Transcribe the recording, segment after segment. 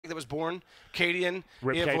that was born. Cadian,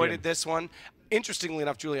 Rip he avoided Cadian. this one. Interestingly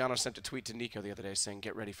enough, Giuliano sent a tweet to NiKo the other day saying,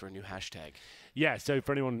 get ready for a new hashtag. Yeah, so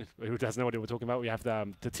for anyone who doesn't know what we're talking about, we have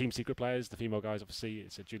the Team Secret players, the female guys, obviously.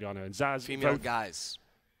 It's Giuliano and Zaz. Female guys.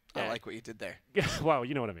 I like what you did there. Yeah, well,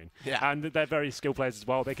 you know what I mean. Yeah. And they're very skilled players as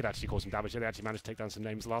well. They could actually cause some damage. They actually managed to take down some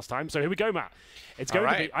names last time. So here we go, Matt. It's going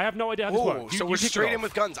to be... I have no idea how this works. So we're straight in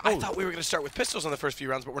with guns. I thought we were going to start with pistols on the first few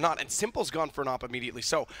rounds, but we're not. And s1mple's gone for an op immediately.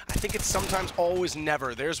 So I think it's sometimes always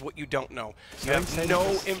never. There's what you don't know. You have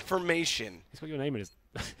no information. He's got your name in his...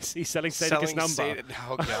 He's selling Sadicus number.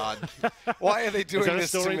 Oh, God. Why are they doing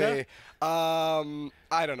this to me? There?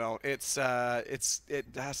 I don't know. It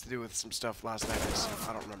has to do with some stuff last night.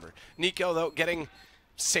 I don't remember. NiKo, though, getting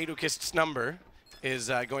Sadicus number is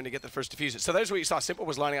going to get the first defuse. So there's what you saw. s1mple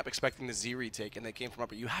was lining up expecting the Z retake, and they came from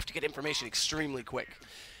upper. You have to get information extremely quick.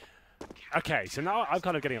 Okay, so now I'm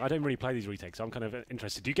kind of getting... I don't really play these retakes, so I'm kind of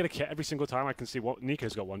interested. Do you get a kit every single time? I can see what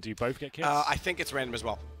NiKo's got one. Do you both get kits? I think it's random as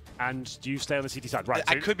well. And do you stay on the CT side? Right.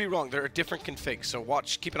 I could be wrong. There are different configs, so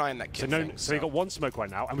keep an eye on that kit thing. So you've got one smoke right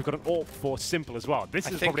now, and we've got an AWP for s1mple as well. This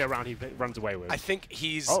is probably a round he runs away with. I think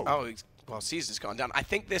he's... well, C's has gone down. I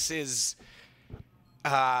think this is...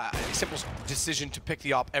 s1mple's decision to pick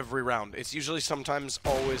the op every round. It's usually sometimes,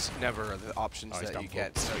 always, never the options that you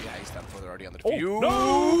get. So yeah, he's done for. They're already on the defuse.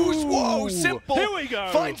 No! Whoa, s1mple! Here we go!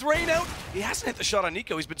 Finds Rain out. He hasn't hit the shot on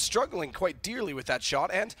NiKo. He's been struggling quite dearly with that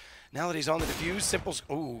shot. And now that he's on the defuse, s1mple's...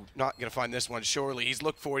 Ooh, not going to find this one, surely. He's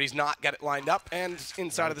looked for it. He's not got it lined up. And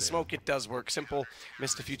inside of the smoke, it does work. s1mple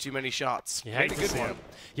missed a few too many shots. Yeah, Made a good one.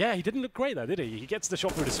 Yeah, he didn't look great there, did he? He gets the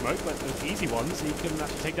shot through the smoke, but the easy ones he can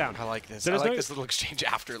actually take down. I like this. So I like this little exchange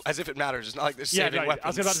after, as if it matters. It's not like they're saving weapons. I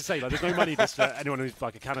was about to say, like, there's no money. Just anyone who's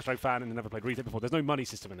like a Counter-Strike fan and never played retake before, there's no money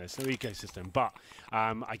system in this, no ecosystem. But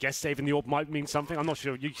I guess saving the AWP might mean something. I'm not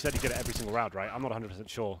sure. You said you get it every single round, right? I'm not 100%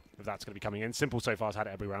 sure if that's going to be coming in. s1mple so far has had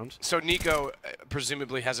it every round. So NiKo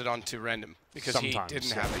presumably has it on to random because Sometimes, he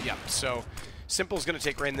didn't have it. Yeah. So s1mple's going to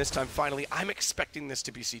take Rain this time. Finally, I'm expecting this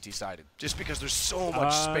to be CT sided, just because there's so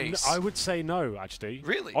much space. I would say no, actually.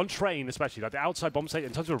 Really? On train, especially, like the outside bomb site,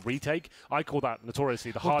 in terms of a retake, I call that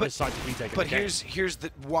notoriously the hardest site to retake. But here's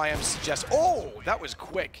why I'm suggesting. Oh, that was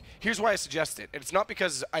quick. Here's why I suggest it. It's not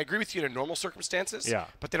because I agree with you in normal circumstances. Yeah.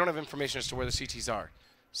 But they don't have information as to where the CTs are.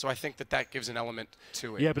 So I think that gives an element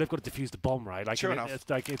to it. Yeah, but they've got to defuse the bomb, right? Like, sure enough. It's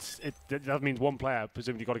like that means one player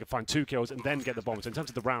presumably got to find 2 kills and then get the bomb. So in terms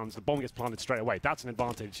of the rounds, the bomb gets planted straight away. That's an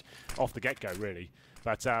advantage off the get-go, really.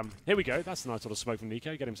 But here we go. That's a nice sort of smoke from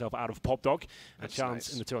NiKo. Get himself out of Pop Dog. That's a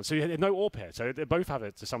chance in the 2-on. So you had no AWP here. So they both have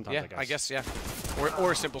it sometimes, yeah, I guess. Yeah.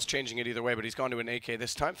 Or s1mple's changing it either way, but he's gone to an AK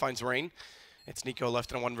this time. Finds Rain. It's NiKo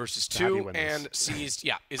left in a 1 versus 2. And is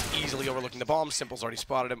easily overlooking the bomb. s1mple's already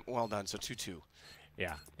spotted him. Well done. So 2-2.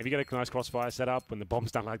 Yeah, if you get a nice crossfire set up when the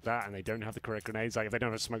bomb's down like that and they don't have the correct grenades, like if they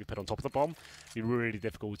don't have a smoke pit on top of the bomb, it'd be really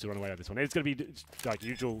difficult to run away with this one. It's going to be like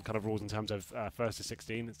usual kind of rules in terms of first to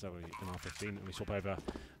 16, so in R15, and we swap over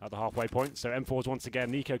at the halfway point. So M4s once again,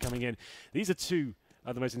 NiKo coming in. These are two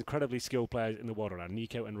of the most incredibly skilled players in the world right now,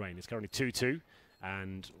 NiKo and Rain. It's currently 2-2.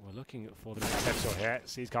 And we're looking for the next headshot here.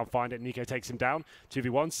 Sees can't find it. NiKo takes him down.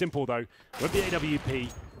 2v1. s1mple, though, with the AWP.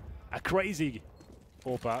 A crazy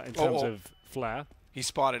AWPer in terms of flair. He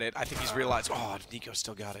spotted it. I think he's realized, oh, NiKo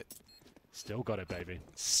still got it. Still got it, baby.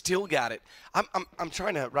 Still got it. I'm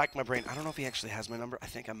trying to rack my brain. I don't know if he actually has my number. I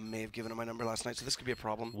think I may have given him my number last night, so this could be a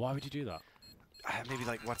problem. Why would you do that? Maybe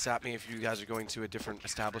like WhatsApp me if you guys are going to a different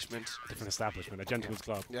establishment. A different establishment, a gentleman's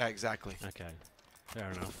club. Yeah, exactly. Okay, fair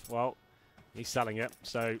enough. Well, he's selling it,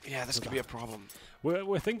 so yeah, this could be a problem.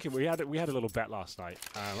 We're thinking we had a little bet last night.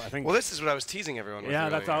 I think. Well, this is what I was teasing everyone with. Yeah,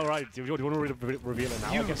 that's all right. Do you want to reveal it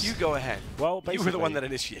now? You go ahead. Well, you were the one that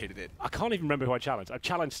initiated it. I can't even remember who I challenged. I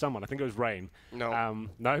challenged someone. I think it was Rain. No.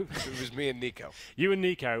 No. It was me and NiKo. You and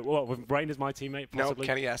NiKo. Well, Rain is my teammate. Possibly.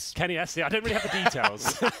 No, Kenny S. Kenny S. Yeah, I don't really have the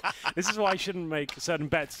details. This is why I shouldn't make certain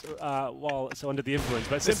bets while under the influence.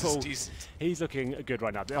 But s1mple, he's looking good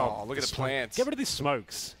right now. Oh, look at the plants. Get rid of these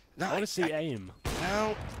smokes. No, I want to see aim.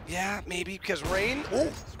 Well, yeah, maybe because Rain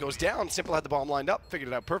goes down. s1mple had the bomb lined up, figured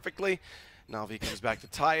it out perfectly. Na'Vi comes back to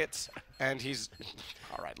tie it, and he's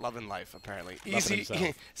all right. Loving life, apparently. Easy,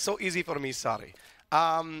 so easy for me. Sorry.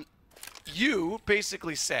 You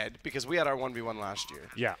basically said, because we had our 1v1 last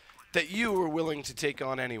year, that you were willing to take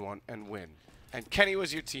on anyone and win. And Kenny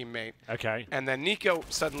was your teammate. Okay. And then NiKo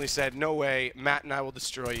suddenly said, no way, Matt and I will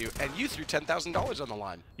destroy you. And you threw $10,000 on the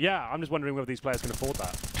line. Yeah, I'm just wondering whether these players can afford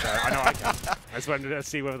that. So I know I can. I just wanted to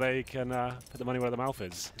see whether they can put the money where the mouth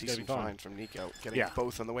is. Decent find from NiKo. Getting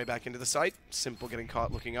both on the way back into the site. s1mple getting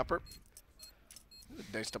caught looking upper.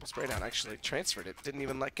 Nice double spray down, actually. Transferred it. Didn't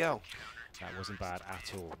even let go. That wasn't bad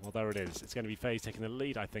at all. Well, there it is. It's going to be FaZe taking the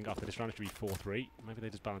lead, I think, after this round. It should be 4-3. Maybe they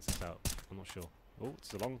just balance this out. I'm not sure. Oh,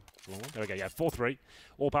 it's a long one. There we go. Yeah, 4-3.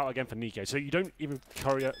 AWP out again for NiKo. So you don't even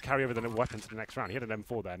carry over the weapon to the next round. He had an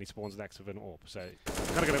M4 there, and he spawns next with an AWP. So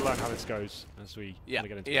kind of going to learn how this goes as we get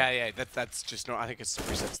into it. Yeah. That's just no. I think it's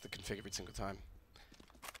resets the config every single time.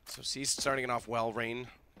 So C's starting it off well. Rain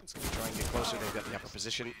is going to try and get closer. They've got the upper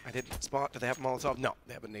position. I didn't spot. Do they have a Molotov? No,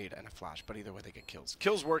 they have a nade and a flash. But either way, they get kills.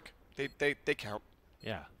 Kills work. They count.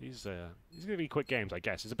 Yeah, these are going to be quick games, I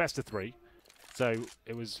guess. It's a best of 3. So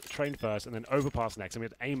it was train first and then overpass next, and we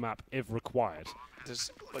had aim map if required. There's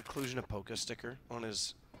inclusion of Poker sticker on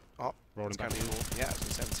his. Oh, rolling back. Cool. Yeah,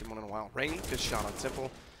 we haven't seen one in a while. Rain, good shot on s1mple,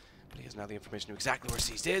 but he has now the information to exactly where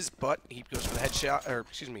Seized is. But he goes for the headshot, or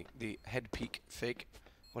excuse me, the head peek fake,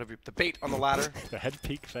 whatever. The bait on the ladder. The head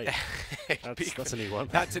peek fake. That's a new one.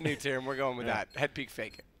 That's a new term. We're going with that. Head peek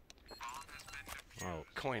fake. Wow.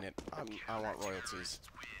 Coin it. I want royalties.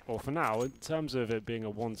 Well, for now, in terms of it being a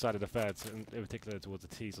one-sided affair, in particular towards the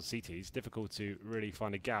T's or CTs, difficult to really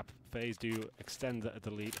find a gap. FaZe do extend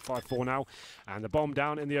the lead, 5-4 now, and the bomb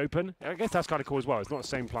down in the open. I guess that's kind of cool as well. It's not the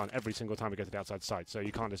same plan every single time we go to the outside site, so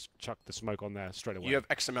you can't just chuck the smoke on there straight away. You have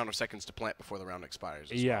X amount of seconds to plant before the round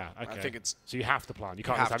expires. Yeah, well. okay. I think it's so you have to plan. You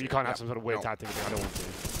can't have some sort of weird tactic. I don't want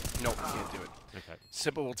to. No, you can't do it. Okay.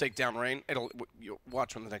 s1mple will take down Rain. You'll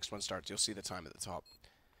watch when the next one starts. You'll see the time at the top.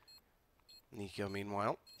 NiKo,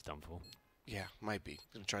 meanwhile, he's done for. Yeah, might be.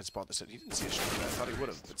 Gonna try and spot this. He didn't see a shot. I thought he would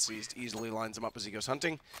have, but Seized easily lines him up as he goes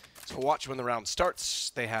hunting. So watch when the round starts.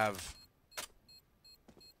 They have.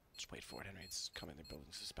 Just wait for it, Henry. It's coming. They're building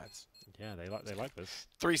suspense. Yeah, they like this.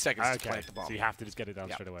 3 seconds to plant the bomb. So you have to just get it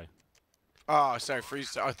down straight away. Oh, sorry,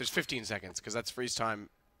 freeze. Oh, there's 15 seconds because that's freeze time,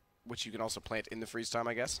 which you can also plant in the freeze time,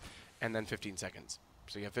 I guess, and then 15 seconds.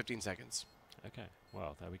 So you have 15 seconds. Okay.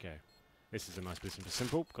 Well, there we go. This is a nice position for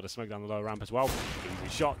s1mple. Got to smoke down the lower ramp as well.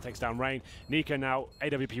 Easy shot, takes down Rain. NiKo now,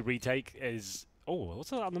 AWP retake is... Oh,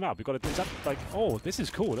 what's that on the map? We've got to... Is that like... Oh, this is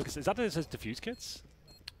cool. Look, is that it says diffuse kits?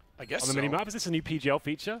 I guess on the mini-map? Is this a new PGL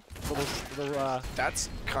feature? That's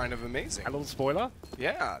kind of amazing. A little spoiler?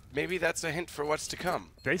 Yeah, maybe that's a hint for what's to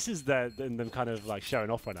come. This is them kind of like showing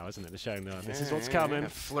off right now, isn't it? They're showing this is what's coming.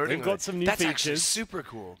 Flirting. We've got some new features. That's actually super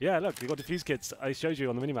cool. Yeah, look, we've got diffuse kits. I showed you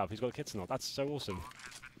on the mini-map. He's got kits and all. That's so awesome.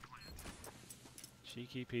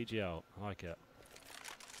 Cheeky PGL. I like it.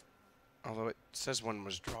 Although it says one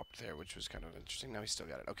was dropped there, which was kind of interesting. Now he's still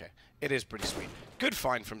got it. Okay. It is pretty sweet. Good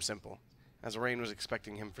find from s1mple. As Rain was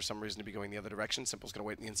expecting him for some reason to be going the other direction. s1mple's going to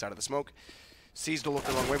wait on the inside of the smoke. Seized to look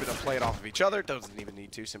the wrong way, but they'll play it off of each other. Doesn't even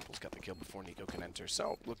need to. s1mple's got the kill before NiKo can enter.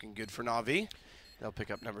 So, looking good for Na'Vi. They'll pick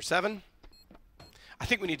up number 7. I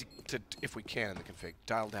think we need to, if we can in the config,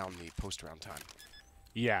 dial down the post-round time.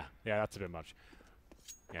 Yeah, that's a bit much.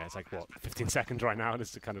 Yeah, it's like, what, 15 seconds right now,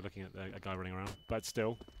 just kind of looking at a guy running around. But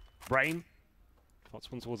still, Brain, spots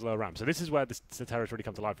one towards the lower ramp. So this is where the terrorists really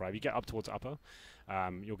come to life, right? If you get up towards upper,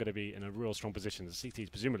 you're going to be in a real strong position. The CTs,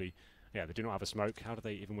 presumably, yeah, they do not have a smoke. How do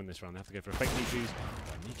they even win this round? They have to go for a fake defuse.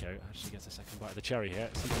 NiKo actually gets a second bite of the cherry here.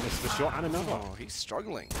 s1mple misses the shot and another. Oh, he's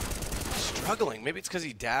struggling. Struggling. Maybe it's because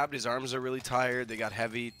he dabbed. His arms are really tired. They got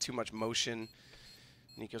heavy. Too much motion.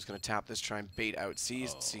 NiKo's going to tap this, try and bait out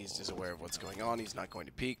Seized. Oh. Seized is aware of what's going on. He's not going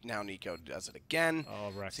to peek. Now NiKo does it again.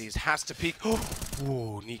 Oh, right. Seized has to peek.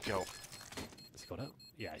 Oh, NiKo. Has he got it?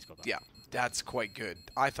 Yeah, he's got that. Yeah, that's quite good.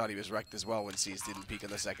 I thought he was wrecked as well when Seized didn't peek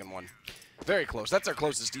in the second one. Very close. That's our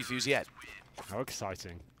closest defuse yet. How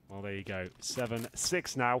exciting. Well, there you go.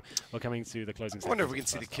 7-6 now. We're coming to the closing. I wonder if we can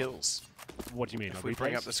see the kills. What do you mean? If we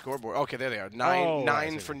bring up the scoreboard. Okay, there they are.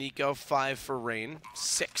 9 for NiKo, 5 for Rain,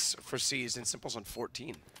 6 for Seized, and s1mple's on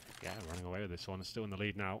 14. Yeah, running away with this one. Still in the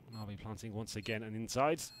lead now. Na'Vi planting once again and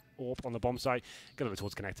inside. AWP on the bomb site. Going to go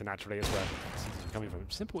towards connector naturally as well. Coming from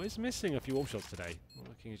s1mple is missing a few AWP shots today. Not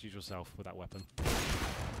looking his usual self with that weapon.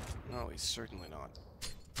 No, he's certainly not.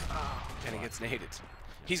 And he gets naded.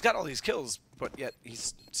 He's got all these kills, but yet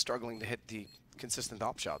he's struggling to hit the consistent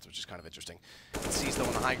op shots, which is kind of interesting. Seized though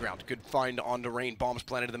on the high ground. Good find onto Rain. Bombs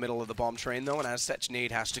planted in the middle of the bomb train though, and as such,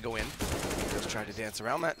 nade has to go in. Just trying to dance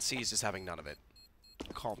around that. Seized is having none of it.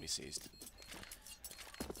 Call me Seized.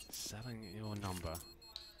 Selling your number.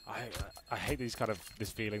 I hate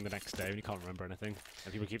this feeling the next day when you can't remember anything,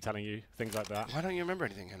 and people keep telling you things like that. Why don't you remember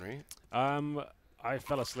anything, Henry? I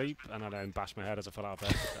fell asleep and I then bashed my head as I fell out of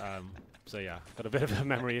bed. So yeah, got a bit of a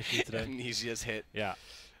memory issue today. Amnesia's hit. Yeah.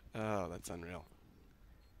 Oh, that's unreal.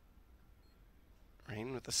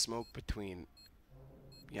 Rain with the smoke between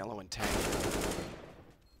yellow and tank.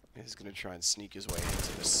 He's going to try and sneak his way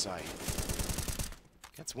into the site.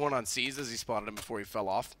 That's one on C's as he spotted him before he fell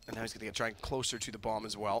off. And now he's going to get trying closer to the bomb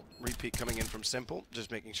as well. Repeat coming in from s1mple,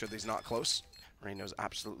 just making sure that he's not close. Rain knows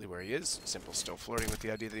absolutely where he is. s1mple's still flirting with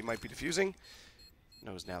the idea that he might be defusing.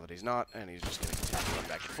 Knows now that he's not, and he's just going to continue to run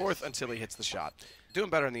back and forth until he hits the shot.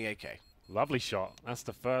 Doing better in the AK. Lovely shot. That's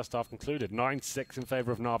the first half concluded. 9-6 in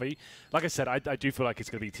favor of Na'Vi. Like I said, I do feel like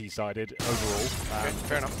it's going to be T-sided overall. Okay,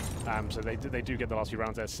 fair enough. So they do get the last few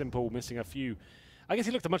rounds there. s1mple missing a few. I guess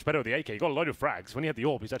he looked much better with the AK. He got a load of frags. When he had the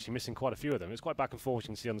AWP, he's actually missing quite a few of them. It's quite back and forth. You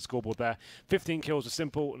can see on the scoreboard there. 15 kills with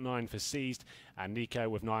s1mple, 9 for Seized, and NiKo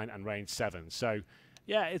with 9 and Rain 7. So,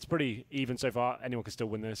 yeah, it's pretty even so far. Anyone can still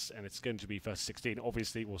win this, and it's going to be first 16.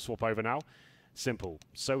 Obviously, we'll swap over now. s1mple.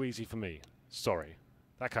 So easy for me. Sorry.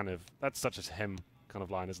 That's such a him kind of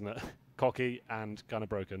line, isn't it? Cocky and kind of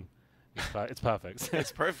broken. It's perfect.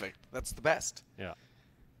 It's perfect. That's the best. Yeah.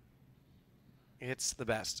 It's the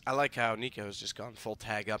best. I like how NiKo's just gone full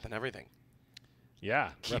tag up and everything. Yeah,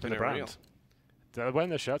 keeping repping the brand. real. They're wearing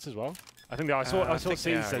their shirts as well. I think I saw C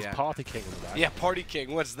says yeah. Party King on the back. Yeah, Party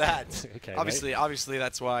King. What's that? Okay, obviously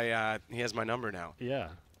that's why he has my number now. Yeah.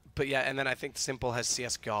 But yeah, and then I think s1mple has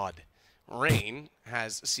CS God. Rain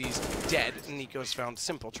has C's dead. NiKo's found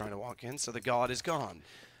s1mple trying to walk in, so the God is gone.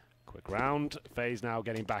 Quick round. FaZe now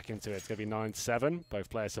getting back into it. It's going to be 9-7. Both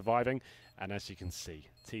players surviving. And as you can see,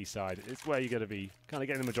 T-side is where you're going to be kind of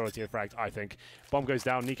getting the majority of frags, I think. Bomb goes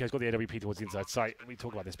down. NiKo's got the AWP towards the inside site. We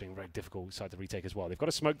talk about this being a very difficult side to retake as well. They've got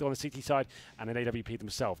a smoke on the CT side and an AWP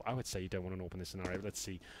themselves. I would say you don't want an AWP in this scenario. But let's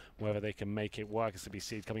see whether they can make it work. It's to be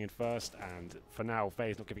Seed coming in first. And for now,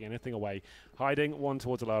 FaZe not giving anything away. Hiding one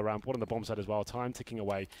towards the lower ramp, one on the bomb side as well. Time ticking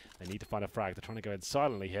away. They need to find a frag. They're trying to go in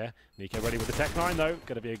silently here. NiKo ready with the Tech 9 though.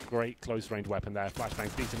 Going to be a great close range weapon there.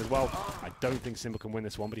 Flashbang's beaten as well. I don't think s1mple can win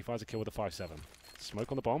this one, but he finds a kill with a 5-7.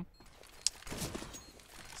 Smoke on the bomb.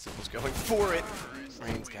 s1mple's going for it.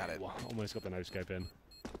 Rain's got it. Almost got the no-scope in.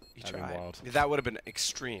 He That'd tried. been wild. That would have been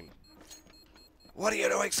extreme. What are you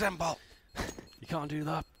doing, s1mple? You can't do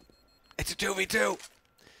that. It's a 2v2.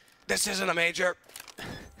 This isn't a major.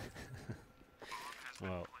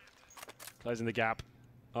 Well, closing the gap.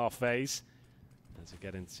 Our FaZe as we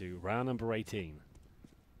get into round number 18.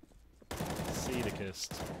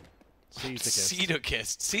 Seedakist.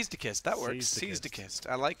 Seedakist. That works. Seized Seedakist.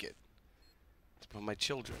 I like it. It's about my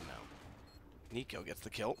children now. NiKo gets the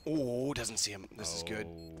kill. Oh, doesn't see him. This is good.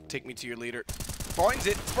 Take me to your leader. Finds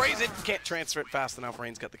it. Sprays it. Can't transfer it fast enough.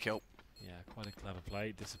 Rain's got the kill. Yeah, quite a clever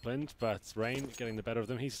play. Disciplined, but Rain getting the better of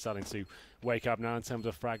them. He's starting to wake up now in terms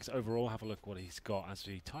of frags overall. Have a look what he's got as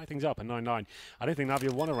we tie things up at 9-9. I don't think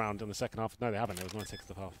Na'Vi won a round in the second half. No, they haven't. It was 9-6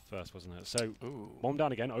 the half first, wasn't it? So, bomb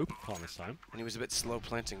down again. Open palm this time. And he was a bit slow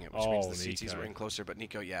planting it, which means the CTs were in closer. But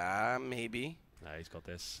NiKo, yeah, maybe. No, he's got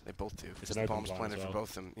this. They both do. It's the bomb's planted for both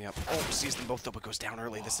of them. Yep. Oh, sees them both, though, but goes down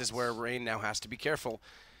early. This is where Rain now has to be careful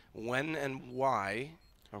when and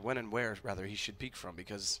where, rather, he should peek from,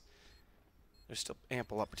 because there's still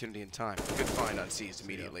ample opportunity and time. Good find on Seized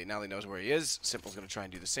immediately. Now he knows where he is. s1mple's going to try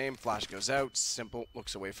and do the same. Flash goes out. s1mple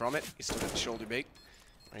looks away from it. He's still got the shoulder bait.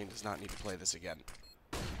 Rain does not need to play this again.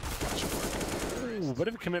 Ooh, bit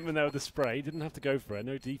of a commitment there with the spray. Didn't have to go for it.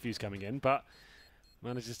 No defuse coming in, but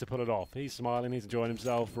manages to pull it off. He's smiling. He's enjoying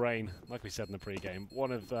himself. Rain, like we said in the pre-game,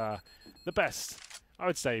 one of the best. I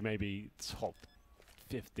would say maybe top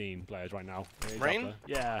 15 players right now. Rain?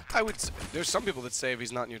 Yeah. There's some people that say if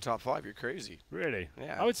he's not in your top 5, you're crazy. Really?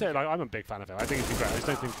 Yeah. I would say like I'm a big fan of him. I think he's been great.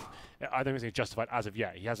 I don't think he's justified as of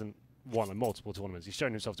yet. He hasn't won multiple tournaments. He's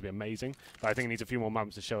shown himself to be amazing, but I think he needs a few more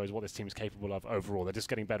months to show us what this team is capable of overall. They're just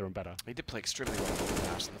getting better and better. He did play extremely well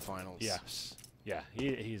in the finals. Yes. Yeah,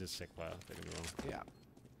 he's a sick player. Don't get me wrong. Yeah.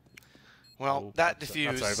 Well, that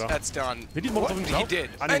defuse, that's done. Did he Molotov himself? He did.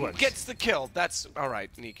 And gets the kill. That's all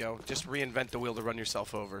right, NiKo. Just reinvent the wheel to run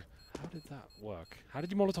yourself over. How did that work? How did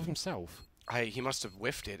you Molotov himself? He must have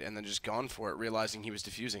whiffed it and then just gone for it, realizing he was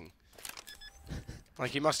defusing. Like,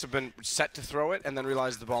 he must have been set to throw it and then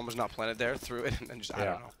realized the bomb was not planted there, threw it, and then just, I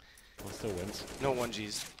don't know. Well, still wins. No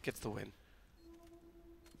 1Gs. Gets the win.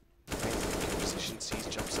 Position,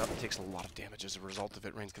 Seized jumps up, takes a lot of damage as a result of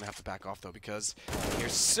it. Rain's going to have to back off, though, because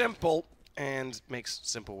here's s1mple. And makes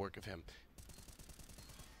s1mple work of him.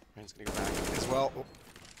 Rain's going to go back as well.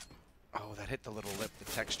 Oh, that hit the little lip, the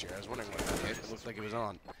texture. I was wondering what that hit. It looked like it was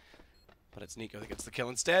on. But it's NiKo that gets the kill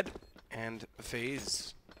instead. And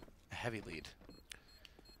FaZe, a heavy lead.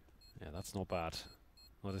 Yeah, that's not bad.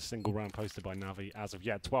 Not a single round posted by Na'Vi as of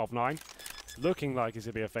yet. 12-9. Looking like it's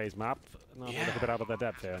going to be a FaZe map. Na'Vi a little bit out of their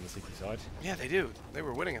depth here on the CT side. Yeah, they do. They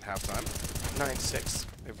were winning at halftime. 9-6.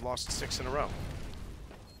 They've lost 6 in a row.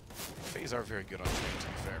 FaZe are very good on train, to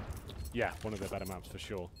be fair. Yeah, one of their better maps for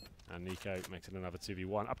sure. And NiKo makes it another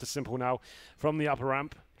 2v1. Up to s1mple now from the upper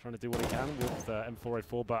ramp, trying to do what he can with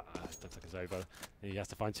M404, but it looks like it's over. He has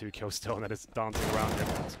to find 2 kills still, and then it's dancing around him.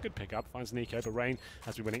 It's a good pickup. Finds NiKo, but Rain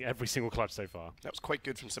has been winning every single clutch so far. That was quite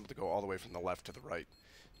good from s1mple to go all the way from the left to the right.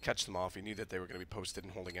 Catch them off. He knew that they were going to be posted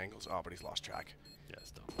and holding angles. Oh, but he's lost track. Yeah,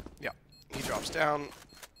 it's done. Yeah. He drops down.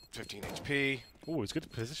 15 HP. Oh, it's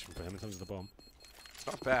good position for him in terms of the bomb. It's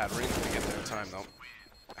not bad. Rain's going to get there in time, though.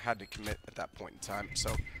 Had to commit at that point in time.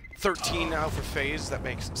 So 13 now for FaZe. That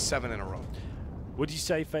makes 7 in a row. Would you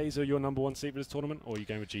say FaZe are your #1 seed for this tournament, or are you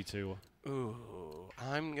going with G2? Or? Ooh,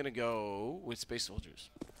 I'm going to go with Space Soldiers.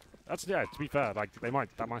 That's, yeah, to be fair, like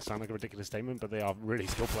that might sound like a ridiculous statement, but they are really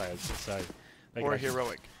skilled players. So or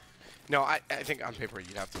heroic. No, I think on paper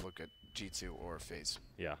you'd have to look at G2 or FaZe.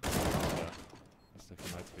 Yeah. That's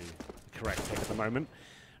definitely like to be the correct pick at the moment.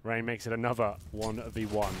 Rain makes it another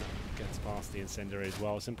 1v1. Gets past the incendiary as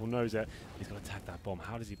well. s1mple knows it. He's got to attack that bomb.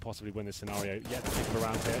 How does he possibly win this scenario? Yet to pick him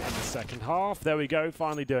around here in the second half. There we go,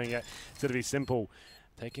 finally doing it. It's going to be s1mple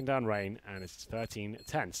taking down Rain, and it's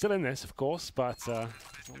 13-10. Still in this, of course, but it's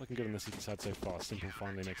not looking good on the CT side so far. s1mple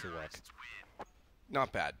finally makes it work.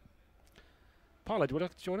 Not bad. Parla, do you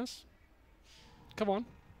want to join us? Come on.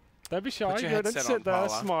 Don't be shy. Put your You don't headset sit on, there Paula.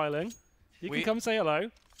 smiling. You can come say hello.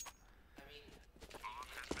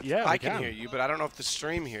 Yeah, I can hear you, but I don't know if the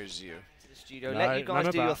stream hears you. The studio. Let you guys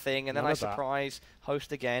do your thing, and then I surprise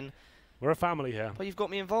host again. We're a family here. But you've got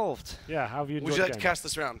me involved. Yeah, how have you enjoyed Would you the like to cast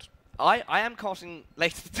this round? I am casting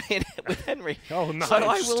later today with Henry. Oh, nice.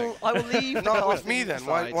 So I will leave. Not with me then.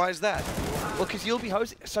 Why is that? Well, because you'll be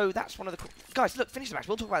hosting. So that's one of the guys. Look, finish the match.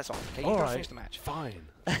 We'll talk about this off. Okay, you guys finish the match. Fine.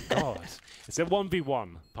 God, it's a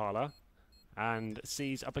 1v1, Parla, and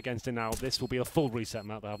C's up against it now. This will be a full reset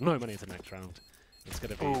map. They'll have no money into the next round. It's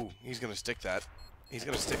gonna be. Oh, he's gonna stick that. He's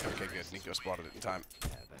gonna stick. Okay, good. NiKo spotted it in time.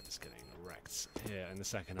 Yeah, they're just getting wrecked here in the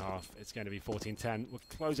second half. It's going to be 14-10. We're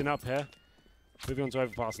closing up here. Moving on to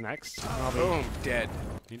overpass next. Boom, dead.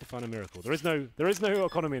 Need to find a miracle. There is no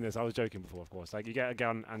economy in this. I was joking before, of course. Like, you get a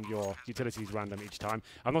gun and your utilities random each time.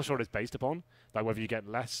 I'm not sure what it's based upon. Like, whether you get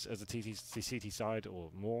less as a CT side or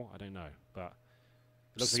more, I don't know. But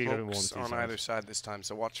it looks like you get a bit more on the on either side this time,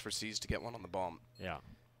 so watch for C's to get one on the bomb. Yeah.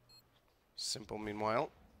 s1mple, meanwhile.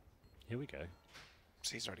 Here we go.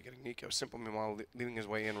 C's already getting NiKo. s1mple, meanwhile, leading his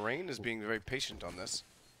way in. Rain is being very patient on this.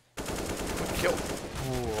 Kill.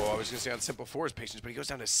 Ooh, I was going to say on s1mple for his patience, but he goes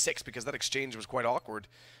down to 6 because that exchange was quite awkward.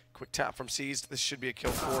 Quick tap from C's. This should be a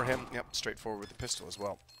kill for him. Yep, straightforward with the pistol as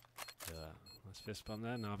well. Yeah, nice fist bump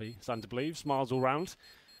there. Navi starting to believe. Smiles all round.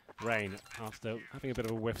 Rain, after having a bit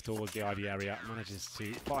of a whiff towards the Ivy area, manages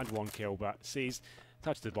to find 1 kill, but C's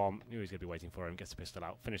touched the bomb. Knew he was going to be waiting for him. Gets the pistol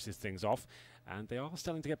out. Finishes things off. And they are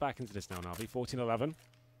starting to get back into this now, Navi. 14-11.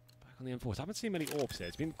 On the M4s. I haven't seen many AWPs here.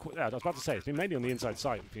 It's been, I was about to say, it's been mainly on the inside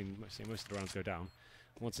side. We've been seeing most of the rounds go down.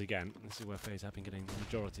 Once again, this is where FaZe have been getting the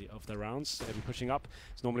majority of their rounds. They've been pushing up.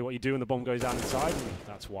 It's normally what you do when the bomb goes down inside, and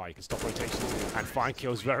that's why you can stop rotations and find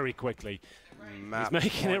kills very quickly. He's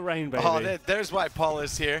making it rain, baby. Oh, there's why Paul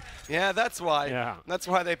is here. Yeah, that's why. Yeah. That's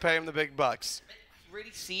why they pay him the big bucks. He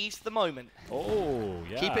really seized the moment. Oh,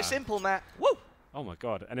 yeah. Keep it simple, Matt. Woo! Oh, my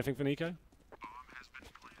God. Anything for NiKo?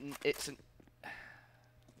 It's an...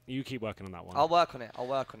 You keep working on that one. I'll work on it. I'll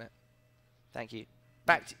work on it. Thank you.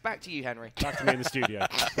 Back to you, Henry. Back to me in the studio.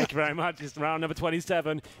 Thank you very much. It's round number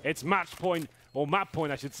 27. It's match point, or map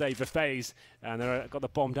point, I should say, for FaZe. And they've got the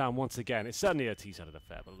bomb down once again. It's certainly a T-sided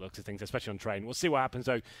affair, but it looks at things, especially on train. We'll see what happens,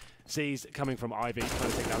 though. C's coming from Ivy,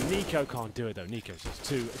 trying to take down NiKo. Can't do it, though. NiKo's just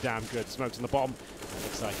too damn good. Smokes on the bomb.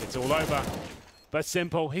 Looks like it's all over. But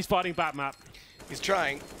s1mple, he's fighting back, map. He's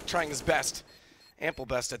trying his best. Ample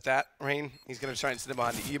best at that. Rain, he's going to try and sit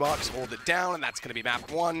behind the E-box, hold it down, and that's going to be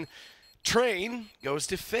map 1. Train goes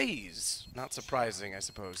to FaZe. Not surprising, I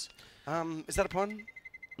suppose. Is that a pun?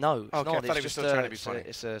 No, it's okay, not. I thought he was still trying to be funny.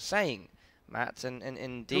 It's a saying, Matt, and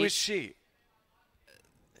indeed... Who is she?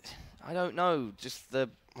 I don't know, just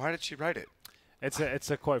the... Why did she write it?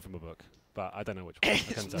 It's a quote from a book, but I don't know which one. I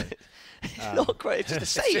can tell. It's not great, it's just a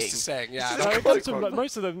saying. It's just a saying, yeah.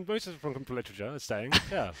 Most of them from literature, it's saying,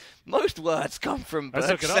 yeah. Most words come from books,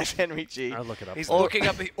 says Henry G. I'll look it up. He's looking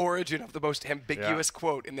up the origin of the most ambiguous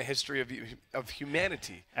quote in the history of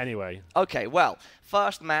humanity. Anyway. Okay, well,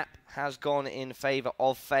 first map has gone in favour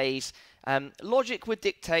of FaZe. Logic would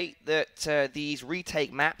dictate that these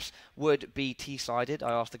retake maps would be T-sided.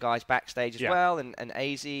 I asked the guys backstage as well, and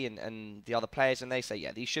AZ and the other players, and they say,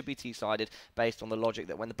 yeah, these should be T-sided based on the logic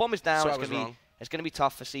that when the bomb is down, it's going to be It's going to be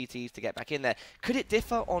tough for CTs to get back in there. Could it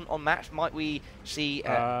differ on maps? Might we see...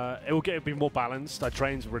 It'll be more balanced.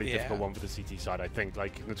 Train's a really difficult one for the CT side, I think.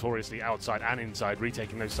 Like, notoriously outside and inside,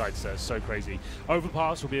 retaking those sides are so crazy.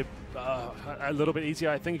 Overpass will be a little bit easier.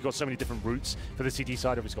 I think you've got so many different routes for the CT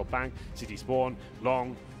side. Obviously got Bank, CT Spawn,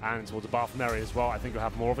 Long, and towards the Bathroom area as well. I think you'll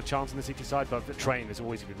have more of a chance on the CT side, but the Train has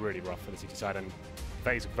always been really rough for the CT side, and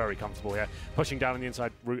FaZe are very comfortable here. Pushing down on the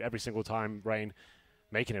inside route every single time, Rain.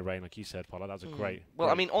 Making it rain, like you said, Paula. That was a great. Well,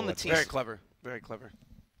 great I mean, on the T. Very clever. Very clever.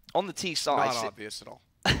 On the T side. Not obvious at all.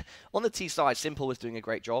 On the T side, s1mple was doing a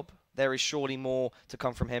great job. There is surely more to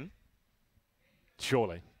come from him.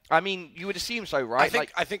 Surely. I mean, you would assume so, right?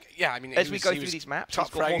 I think, yeah. I mean, as we go through these maps, top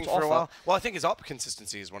he's got more to fragging for a offer. while. Well, I think his up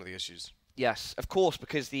consistency is one of the issues. Yes, of course,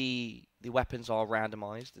 because the weapons are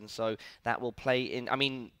randomized, and so that will play in. I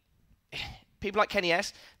mean, people like Kenny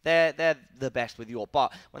S, they're the best with your,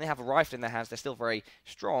 but when they have a rifle in their hands, they're still very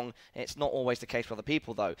strong. It's not always the case for other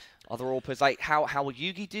people, though. Other AWPers, like how will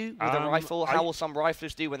Yugi do with a rifle? How will some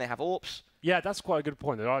riflers do when they have AWPs? Yeah, that's quite a good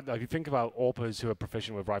point. If you think about AWPers who are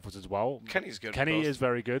proficient with rifles as well, Kenny's good. Kenny is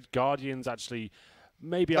very good. Guardian's actually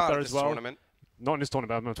maybe up there as well. Tournament. Not in this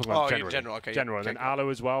tournament, I'm talking about general. Okay, general. And then Aloe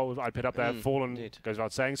as well, I put up there. Fallen goes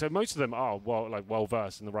without saying. So most of them are well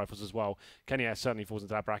versed in the rifles as well. Kenny S certainly falls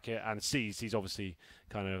into that bracket, and he's obviously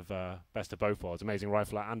kind of best of both worlds, amazing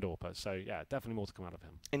rifler and AWPer. So yeah, definitely more to come out of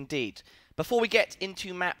him. Indeed. Before we get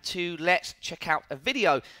into map 2, let's check out a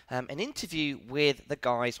video, an interview with the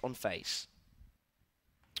guys on FaZe.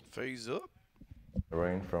 FaZe up.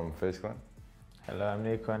 Rain from FaZe Clan. Hello, I'm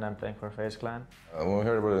NiKo and I'm playing for FaZe Clan. When we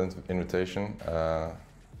heard about the invitation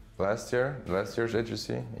last year's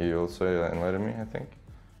HTC, he also invited me, I think.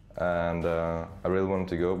 And I really wanted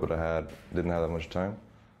to go, but I didn't have that much time.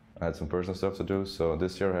 I had some personal stuff to do, so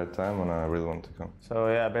this year I had time and I really wanted to come. So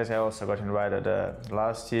yeah, basically I also got invited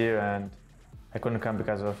last year and I couldn't come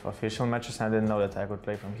because of official matches and I didn't know that I could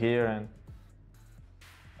play from here. And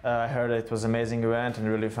I heard it was an amazing event and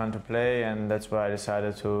really fun to play, and that's why I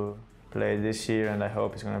decided to play this year, and I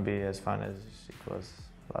hope it's going to be as fun as it was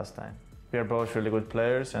last time. We are both really good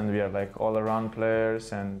players and we are like all-around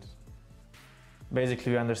players, and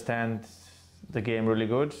basically we understand the game really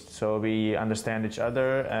good, so we understand each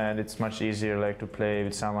other, and it's much easier like to play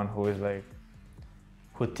with someone who is like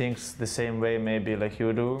who thinks the same way maybe like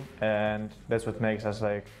you do, and that's what makes us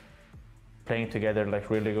like playing together like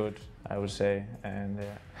really good, I would say. And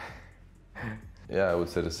yeah, I would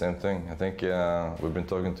say the same thing. I think we've been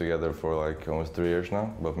talking together for like almost 3 years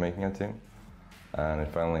now about making a team, and it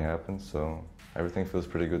finally happened, so everything feels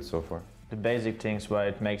pretty good so far. The basic things why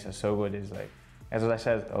it makes us so good is like, as I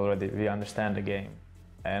said already, we understand the game,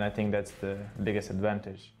 and I think that's the biggest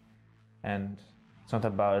advantage. And it's not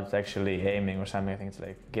about actually aiming or something, I think it's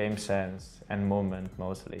like game sense and movement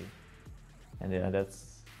mostly. And yeah,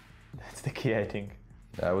 that's the key, I think.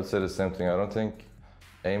 Yeah, I would say the same thing. I don't think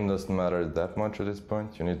aim doesn't matter that much at this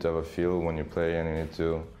point. You need to have a feel when you play, and you need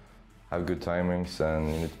to have good timings,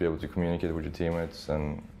 and you need to be able to communicate with your teammates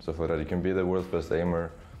and stuff like that. You can be the world's best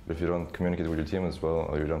aimer, but if you don't communicate with your team as well,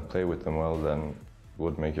 or you don't play with them well, then it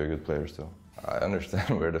would make you a good player still. I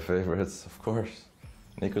understand we're the favorites, of course.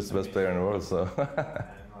 NiKo's the best player in the world, so.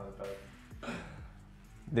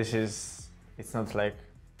 It's not like,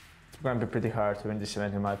 it's going to be pretty hard to win this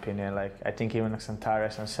event in my opinion. Like, I think even like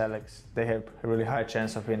Xantares and Selex, they have a really high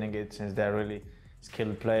chance of winning it since they're really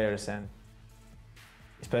skilled players, and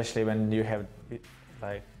especially when you have,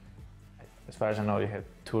 like, as far as I know, you have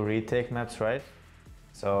 2 retake maps, right?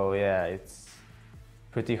 So yeah, it's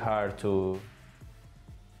pretty hard to,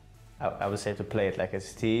 I would say, to play it like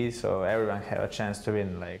as T, so everyone have a chance to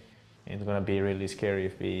win. Like, it's gonna be really scary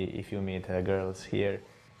if you meet girls here,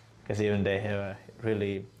 because even they have a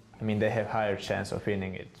really, I mean, they have higher chance of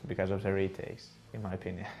winning it because of the retakes, in my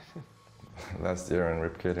opinion. Last year in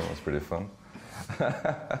Rip Kitting was pretty fun.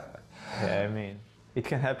 Yeah, I mean, it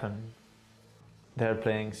can happen. They're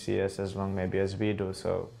playing CS as long maybe as we do,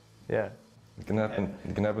 so yeah. It can happen.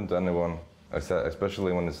 It can happen to anyone,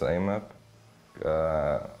 especially when it's an aim map.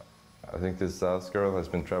 I think this South girl has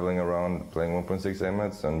been traveling around playing 1.6 aim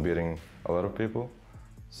maps and beating a lot of people.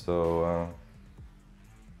 So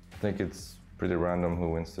I think it's pretty random who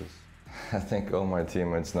wins this. I think all my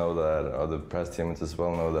teammates know that, or the past teammates as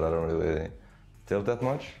well know that I don't really tilt that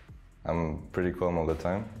much. I'm pretty calm all the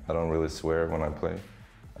time. I don't really swear when I play.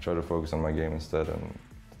 I try to focus on my game instead and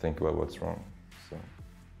think about what's wrong. So.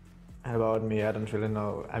 And about me, I don't really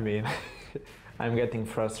know. I mean, I'm getting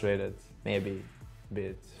frustrated, maybe a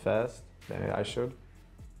bit fast than I should.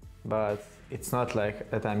 But it's not like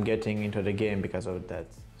that I'm getting into the game because of that.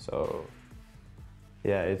 So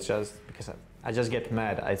yeah, it's just because I just get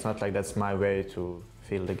mad. It's not like that's my way to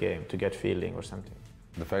feel the game, to get feeling or something.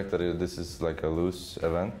 The fact that this is like a loose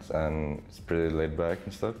event and it's pretty laid back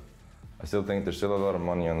and stuff, I still think there's still a lot of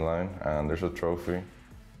money online and there's a trophy.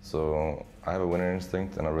 So I have a winner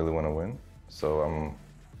instinct and I really want to win. So I'm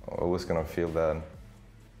always gonna feel that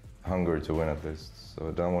hunger to win at least. So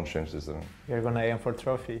I don't want to change this event. You're gonna aim for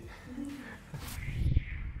trophy.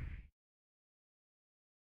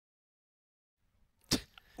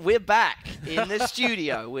 We're back in the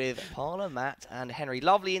studio with Parla, Matt, and Henry.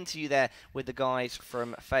 Lovely interview there with the guys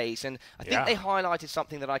from FaZe, and I think they highlighted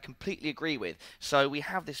something that I completely agree with. So we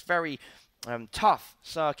have this very tough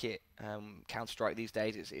circuit, Counter-Strike these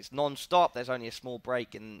days. It's non-stop. There's only a small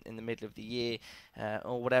break in the middle of the year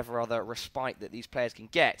or whatever other respite that these players can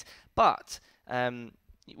get. But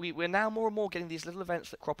we're now more and more getting these little events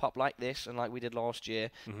that crop up like this and like we did last year,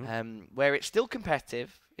 where it's still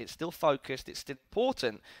competitive, it's still focused, it's still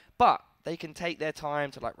important, but they can take their time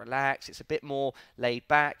to like relax. It's a bit more laid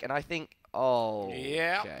back, and I think, we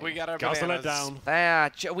got our Gas to let bananas.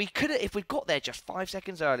 down. We could have, if we'd got there just 5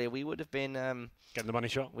 seconds earlier, we would have been Getting the money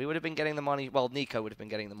shot. we would have been getting the money. Well, NiKo would have been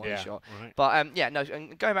getting the money shot. Right. But yeah, no.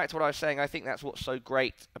 And going back to what I was saying, I think that's what's so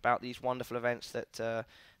great about these wonderful events that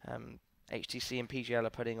HTC and PGL are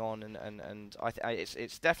putting on, and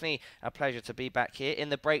it's definitely a pleasure to be back here. In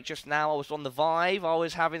the break just now, I was on the Vive. I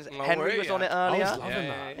was having Henry was on it earlier. I was loving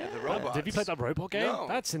that. Yeah, the robots. Have you played that robot game? No.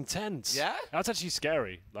 That's intense. Yeah? That's actually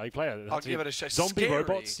scary. Like, play it. I'll give it a shot. Zombie Scary.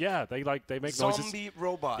 robots. Yeah, they make noises. Zombie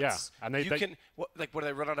robots. Yeah, and they can what do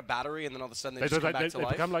they run out of battery and then all of a sudden they They, just come back to they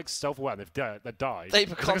life? become like self-aware. They die. They It's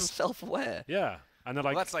become like self-aware. yeah, and they're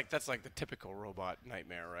like Well, that's like the typical robot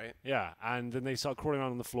nightmare, right? yeah, and then they start crawling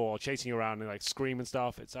around on the floor, chasing you around and like scream and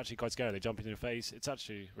stuff. It's actually quite scary. They jump into your face. It's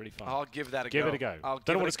actually really fun. I'll give that a Give go. it a go. I'll Don't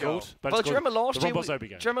know give what it it's a go. called, but Well, it's do you remember called last the year? Robot Zombie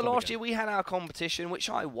game. Do you remember Zombie last game. year we had our competition, which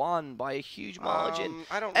I won by a huge margin?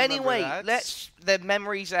 I don't Anyway, remember that. the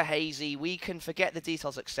memories are hazy. We can forget the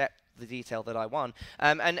details, except the detail that I won,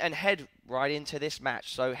 and head right into this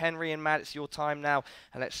match. So Henry and Matt, it's your time now,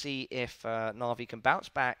 and let's see if Na'Vi can bounce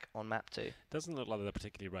back on map 2. Doesn't look like they're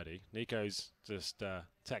particularly ready. NiKo's just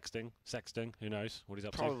texting, sexting. Who knows what he's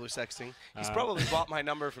up Probably sexting. He's probably bought my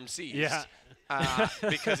number from Seized. Yeah.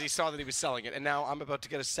 Because he saw that he was selling it, and now I'm about to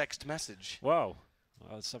get a sext message. to? Well,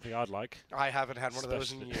 that's something I'd like. I haven't had one of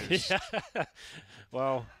those in years. Yeah.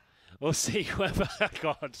 Well, we'll see whether.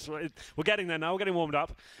 God, we're getting there now. We're getting warmed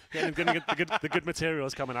up. Getting the good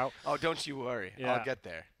materials coming out. Oh, don't you worry. Yeah. I'll get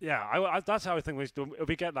there. Yeah, that's how I think if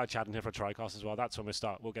we get that Chad in here for a tricast as well. That's when we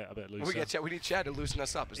start. We'll get a bit looser. We need Chad to loosen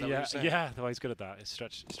us up. Is that what you're saying? Yeah, no, he's good at that. It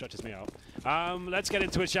stretches me out. Let's get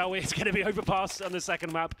into it, shall we? It's going to be overpass on the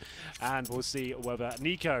second map, and we'll see whether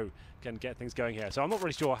NiKo can get things going here. So I'm not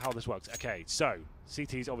really sure how this works. Okay, so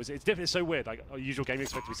CTs, obviously, it's different. It's so weird. Like, our usual game, you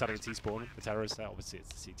expect to be starting a T-spawn. The terrorists, obviously,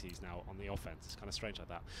 it's the CTs now on the offense. It's kind of strange like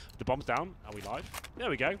that. The bomb's down. Are we live? There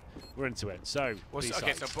we go. We're into it. So,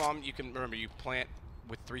 Okay, so bomb, you can remember, you plant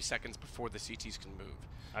with 3 seconds before the CTs can move.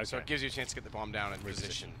 Okay. So it gives you a chance to get the bomb down in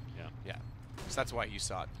position. Yeah. Yeah. So that's why you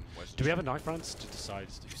saw it. Do we have a knife rounds to decide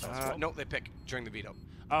who starts what? No, they pick during the veto.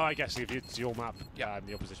 Oh, I guess if it's your map, Yeah.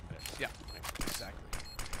 the opposition picks. Yeah, exactly.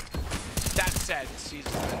 That said, he's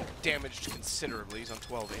been damaged considerably. He's on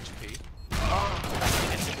 12 HP.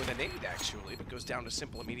 Hits him with an 8, actually, but goes down to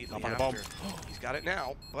s1mple immediately Up on the after. bomb. He's got it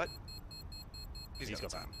now, but he's got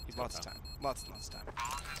got time. time. He's lots of time. Lots of time.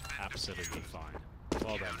 Absolutely fine.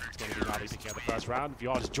 Well then, it's going to be Na'Vi picking out the first round. If you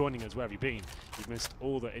are just joining us, where have you been? You've missed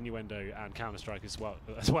all the innuendo and Counter-Strike as well.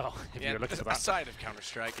 If Yeah, you're looking for that. aside of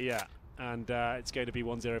Counter-Strike. Yeah, and it's going to be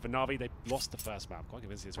 1-0 for Na'Vi. They lost the first map, quite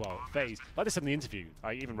convincingly as well. FaZe, like this in the interview,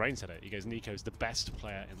 even Rain said it. He goes, NiKo's the best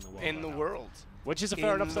player in the world. In the world. Which is a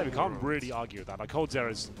fair enough In statement. the We can't world. really argue with that. Like, Cold Zero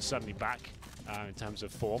is certainly back in terms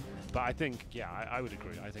of form. But I think, yeah, I would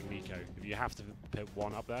agree. I think NiKo, if you have to put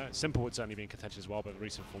one up there, s1mple would certainly be in contention as well, but the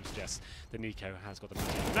recent form suggests that NiKo has got the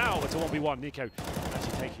match. Now it's a 1v1. NiKo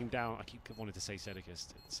actually taking down, I keep wanting to say Sedicus.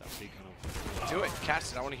 It's actually kind of... Do it.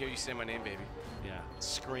 Cast it. I want to hear you say my name, baby. Yeah.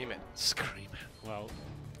 Scream it. Scream it. Well,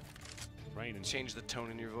 Rain and... Change the tone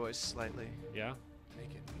in your voice slightly. Yeah?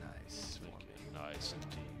 Make it nice. Make for me. it nice and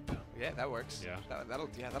deep. Yeah, that works. Yeah. That'll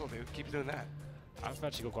do. Keep doing that. I've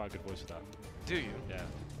actually got quite a good voice for that. Do you? Yeah.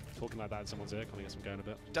 Talking like that in someone's ear, kind of gets them going a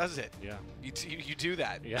bit. Does it? Yeah. You do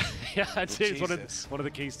that? Yeah, yeah, I do. It's Jesus. one of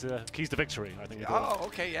the keys to victory, I think. Oh,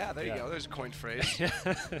 okay, yeah, there Yeah. you go. There's a coined phrase.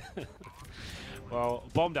 Well,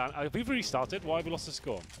 bomb down. Have we restarted? Why have we lost the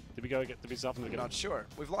score? Did we start from the I'm beginning? not sure.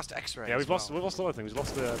 We've lost X-ray. Yeah, as we've lost well. a lot of things. We've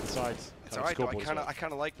lost the side. It's all right, though. scoreboard as well. I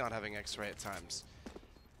kind of like not having X-ray at times.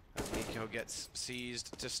 NiKo gets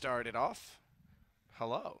seized to start it off.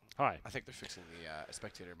 Hello. Hi. I think they're fixing the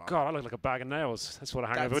spectator bomb. God, I look like a bag of nails. That's what a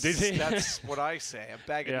hangover would do to you. That's what I say. A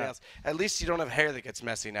bag of nails. At least you don't have hair that gets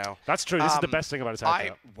messy now. That's true. This is the best thing about his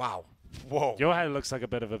haircut. Wow. Whoa. Your hair looks like a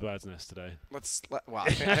bit of a bird's nest today. Well, I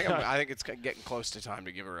think it's getting close to time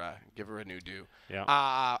to give her a new do. Yeah.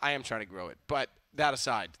 I am trying to grow it. But that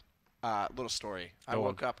aside, little story. I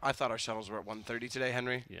woke up. I thought our shuttles were at 1:30 today,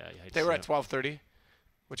 Henry. Yeah. They were at 12:30,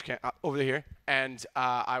 which over here, and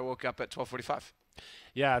I woke up at 12:45.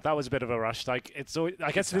 Yeah, that was a bit of a rush. Like, it's always,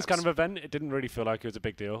 I guess this kind of event, it didn't really feel like it was a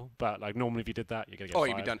big deal. But like normally, if you did that, you're gonna get fired.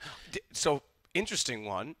 You'd be done. So interesting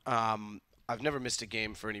one. I've never missed a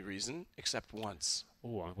game for any reason except once.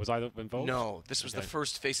 Oh, was I involved? No, this was the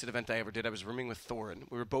first Face It event I ever did. I was rooming with Thorin.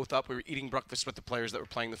 We were both up. We were eating breakfast with the players that were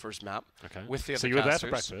playing the first map. Okay. With the other so you were there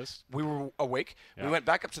casters. for breakfast? We were awake. Yeah. We went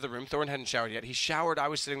back up to the room. Thorin hadn't showered yet. He showered. I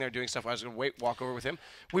was sitting there doing stuff. I was going to walk over with him.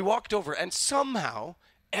 We walked over, and somehow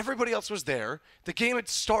everybody else was there. The game had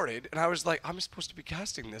started, and I was like, I'm supposed to be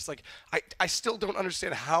casting this. Like, I still don't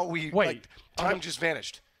understand how we... Wait. Time just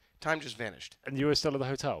vanished. Time just vanished. And you were still at the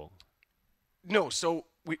hotel? No, so...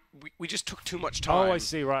 We just took too much time I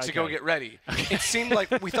see, right, to go get ready. It seemed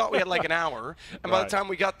like we thought we had like an hour, and by the time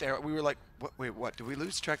we got there, we were like, wait, what? Did we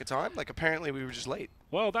lose track of time? Like, apparently we were just late.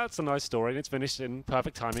 Well, that's a nice story, and it's finished in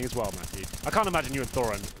perfect timing as well, Matthew. I can't imagine you and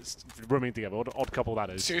Thorin rooming together. What an odd couple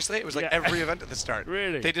that is. Seriously? It was like every event at the start.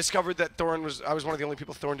 Really? They discovered that I was one of the only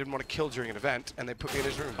people Thorin didn't want to kill during an event, and they put me in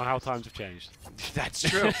his room. Well, how times have changed. That's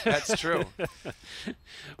true. That's true.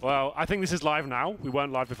 Well, I think this is live now. We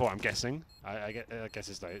weren't live before, I'm guessing. I guess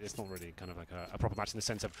it's not really kind of like a proper match in the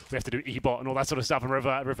sense of we have to do e-bot and all that sort of stuff and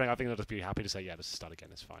revert everything. I think they'll just be happy to say, yeah, let's start again.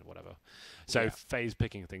 It's fine, whatever. So FaZe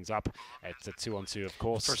picking things up. It's a 2-on-2, of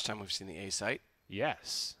course. First time we've seen the A site.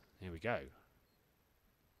 Yes. Here we go.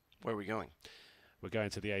 Where are we going? We're going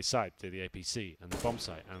to the A site, to the APC and the bomb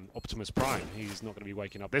site. And Optimus Prime, he's not going to be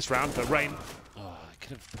waking up this round, but Rain,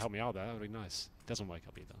 could have helped me out there. That would be nice. Doesn't wake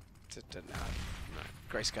up either. No.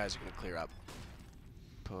 Gray skies are going to clear up.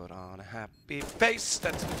 Put on a happy face.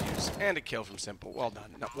 That's a defuse. And a kill from s1mple. Well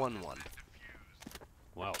done. Not 1-1.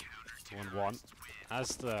 Well, 1-1.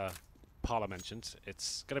 As the Parla mentioned,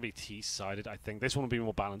 it's going to be T-sided, I think. This one will be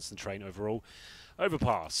more balanced than Train overall.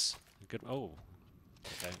 Overpass. Good. Oh.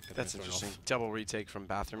 Okay. That's interesting. Double retake from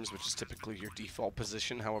bathrooms, which is typically your default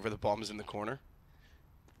position. However, the bomb is in the corner.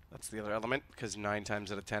 That's the other element, because 9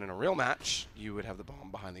 times out of 10 in a real match, you would have the bomb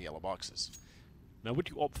behind the yellow boxes. Now, would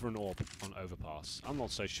you opt for an AWP on overpass? I'm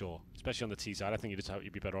not so sure, especially on the T side. I think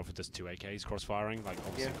you'd be better off with just 2 AKs cross-firing. Like,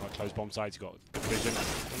 obviously, quite close bomb sides, you've got good vision.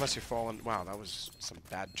 Unless you're falling. Wow, that was some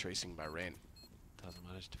bad tracing by Rain. Doesn't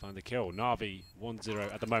manage to find the kill. Na'Vi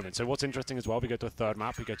 1-0 at the moment. So what's interesting as well, we go to a third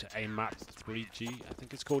map. We go to a map 3G, I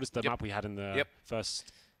think it's called. It's the map we had in the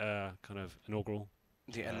first kind of inaugural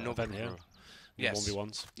event here. Yes.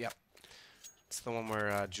 1v1s. Yep. It's the one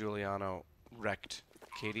where Giuliano wrecked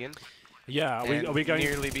Cadian. Yeah, are we going?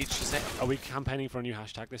 Nearly beat Shazam. Are we campaigning for a new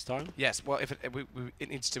hashtag this time? Yes. Well, if it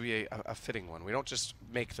needs to be a fitting one. We don't just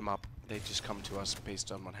make them up; they just come to us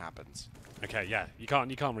based on what happens. Okay. Yeah. You can't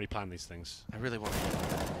really plan these things. I really want.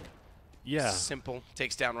 Yeah. s1mple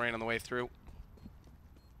takes down Rain on the way through.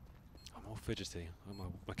 I'm all fidgety.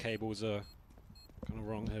 My cables are kind of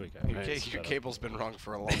wrong. Here we go. Your cable's been wrong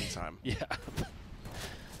for a long time. Yeah.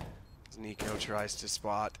 NiKo tries to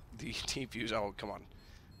spot the defuse. Oh, come on.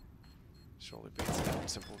 Surely beats it.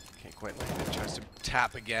 s1mple can't quite land it. Tries to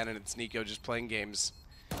tap again, and it's NiKo just playing games.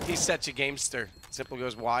 He's such a gamester. s1mple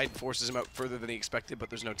goes wide, forces him out further than he expected, but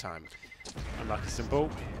there's no time. Unlucky s1mple,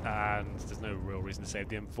 and there's no real reason to save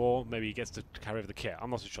the M4. Maybe he gets to carry over the kit. I'm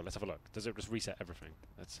not so sure. Let's have a look. Does it just reset everything?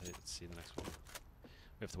 Let's see the next one.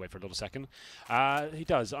 We have to wait for a little second. He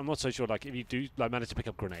does. I'm not so sure. Like, if you do manage to pick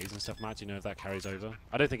up grenades and stuff, Matt, you know if that carries over.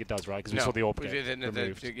 I don't think it does, right? Because we saw the AWP get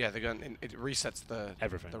removed. Yeah, the gun. It resets the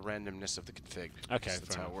everything. The randomness of the config. Okay,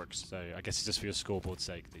 that's how it works. So I guess it's just for your scoreboard's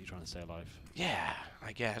sake that you're trying to stay alive. Yeah,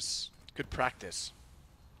 I guess. Good practice.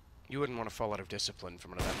 You wouldn't want to fall out of discipline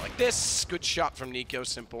from an event like this. Good shot from NiKo.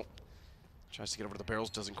 s1mple tries to get over to the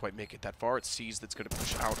barrels, doesn't quite make it that far. It's C's that's going to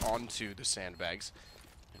push out onto the sandbags.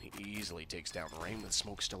 And he easily takes down Rain with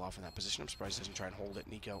smoke still off in that position. I'm surprised he doesn't try and hold it.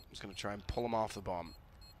 NiKo is going to try and pull him off the bomb.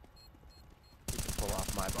 He can pull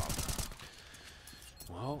off my bomb.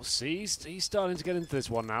 Well, he's starting to get into this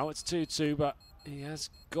one now. It's 2-2, but he has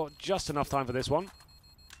got just enough time for this one.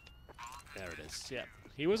 There it is. Yeah.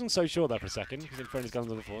 He wasn't so sure there for a second. He's thrown his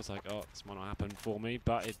guns on the floor. It's like, oh, this might not happen for me,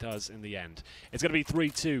 but it does in the end. It's going to be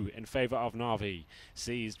 3-2 in favour of Na'Vi.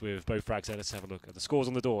 Seized with both frags there. Let's have a look at the scores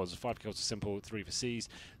on the doors. 5 kills for s1mple, 3 for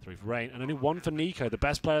Seized, 3 for Rain, and only 1 for NiKo, the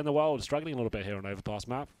best player in the world. Struggling a little bit here on Overpass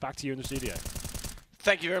map. Back to you in the studio.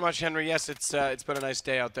 Thank you very much, Henry. Yes, it's been a nice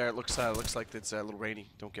day out there. It looks like it's a little rainy.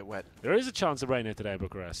 Don't get wet. There is a chance of rain here today in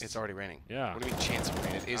Bucharest. It's already raining. Yeah. What do you mean chance of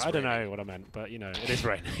rain? It is I don't raining. know what I meant, but, you know, it is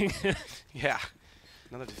raining. Yeah.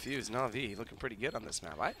 Another diffuse Na'Vi looking pretty good on this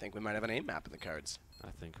map. I think we might have an aim map in the cards. I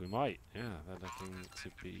think we might. Yeah, they're looking to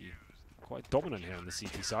be quite dominant here on the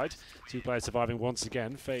CT side. 2 players surviving once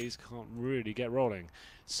again. FaZe can't really get rolling.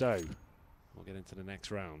 So, we'll get into the next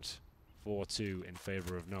round. 4-2 in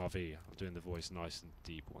favour of Na'Vi. I'm doing the voice nice and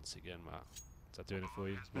deep once again, Matt. Is that doing it for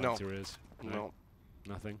you? No. Your ears? No.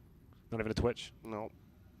 Nothing? Not even a twitch? No.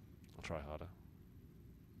 I'll try harder.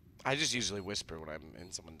 I just usually whisper when I'm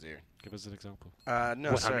in someone's ear. Give us an example. No,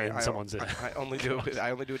 When sorry. I'm in someone's ear. I only do it.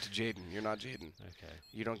 I only do it to Jaden. You're not Jaden. Okay.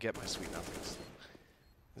 You don't get my sweet nothings.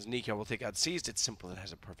 As NiKo will take out Seized, it's simple. It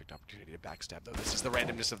has a perfect opportunity to backstab, though. This is the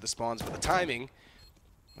randomness of the spawns, but the timing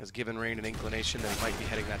has given Rain an inclination that he might be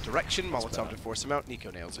heading that direction. Molotov to force him out.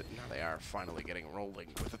 NiKo nails it. Now they are finally getting rolling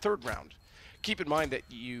with the third round. Keep in mind that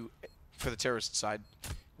for the terrorist side,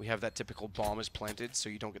 we have that typical bomb is planted, so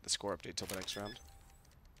you don't get the score update till the next round.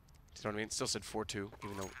 Do you know what I mean? It still said 4-2,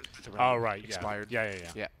 even though the round expired.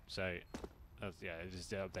 Yeah. So, yeah, it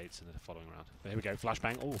just the updates in the following round. But here we go,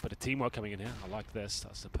 flashbang. Oh, bit of teamwork coming in here. I like this.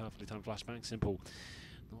 That's a perfectly timed flashbang. Simple.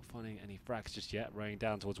 Not finding any frags just yet. Raining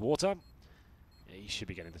down towards water. Yeah, he should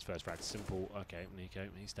be getting this first frag. Simple. Okay, NiKo,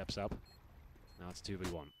 he steps up. Now it's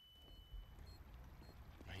 2v1.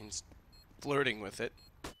 Rain's flirting with it.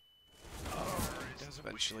 He does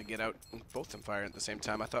eventually get out and both of them firing at the same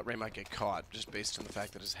time. I thought Ray might get caught just based on the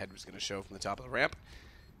fact that his head was going to show from the top of the ramp.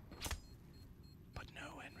 But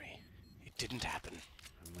no, Henry. It didn't happen.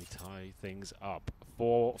 And we tie things up.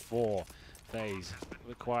 4-4. FaZe.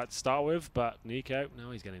 A quiet to start with, but NiKo,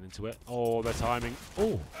 now he's getting into it. Oh, the timing.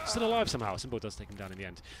 Oh, still alive somehow. s1mple does take him down in the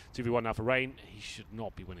end. 2v1 now for Rain. He should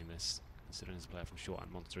not be winning this, considering he's a player from Short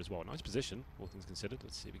and Monster as well. Nice position, all things considered.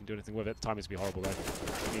 Let's see if we can do anything with it. The timing's going to be horrible,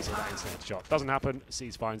 though. He's in that instant shot. Doesn't happen.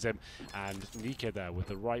 Seized finds him. And NiKo there with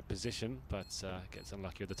the right position, but gets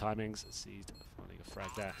unlucky with the timings. Seized finding a frag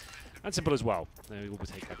there. And s1mple as well. Now he will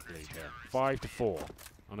take that lead here. 5-4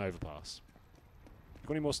 on overpass. You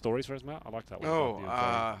got any more stories for us, Matt? I like that one.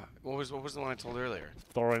 Oh, what was the one I told earlier?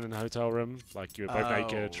 Thorin in the hotel room, like you were both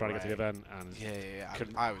naked, trying to get to the event, and yeah.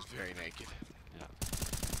 I was very naked. Yeah.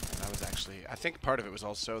 And that was actually, I think part of it was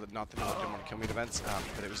also that not that he didn't want to kill me at events,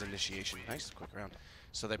 but it was initiation. Nice, quick round.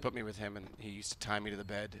 So they put me with him, and he used to tie me to the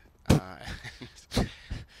bed,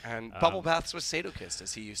 and bubble baths with Sadokist,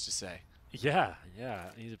 as he used to say. Yeah,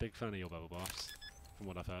 he's a big fan of your bubble baths, from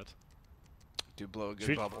what I've heard. Do blow a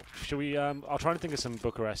good bubble. Should we? I'll try and think of some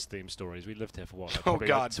Bucharest-themed stories. We lived here for what? Like oh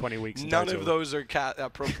God, like 20 weeks. None of those are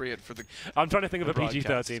appropriate for the. I'm trying to think of a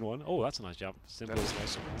PG-13 one. Oh, that's a nice jump. Simple.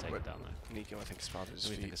 Nice. Take it down there. NiKo, I think his father's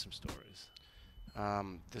Let me feet. think of some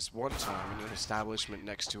stories. This one time in an establishment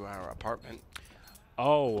next to our apartment.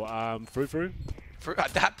 Oh, Frou.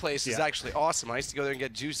 That place is actually awesome. I used to go there and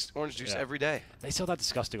get orange juice every day. They sell that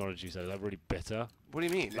disgusting orange juice though. They're really bitter. What do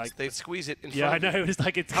you mean? Like they squeeze it in front Yeah, I of know. you. It's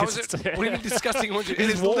like it's. How is it? What do you mean disgusting orange juice? It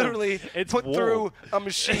is warm. literally put warm. through a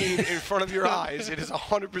machine in front of your eyes. It is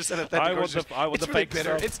 100% authentic orange juice. I want it's the really fake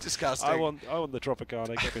bitter. stuff. It's disgusting. I want the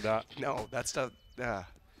Tropicana. Give me that. No, that stuff.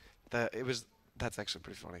 That's actually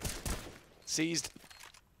pretty funny. Seized.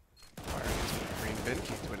 Fire into the green bin.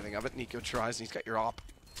 Can't do anything of it. NiKo tries, and he's got your op.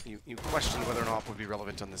 You question whether an op would be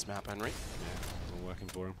relevant on this map, Henry. Yeah, it's all working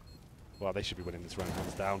for him. Well, they should be winning this round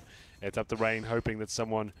hands down. It's up to Rain, hoping that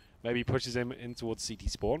someone maybe pushes him in towards CT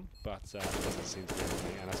spawn, but it doesn't seem to be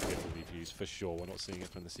anything, and that's a beautiful defuse for sure. We're not seeing it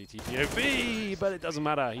from the CT POV, but it doesn't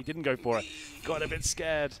matter. He didn't go for it. Got a bit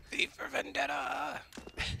scared. V for Vendetta!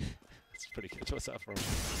 It's pretty good. What's that from?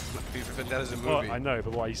 V for Vendetta's a movie. Oh, I know,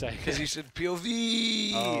 but why are you saying? Because you should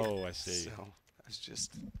POV! Oh, I see. So, I was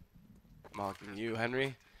just mocking you,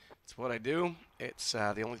 Henry. It's what I do. It's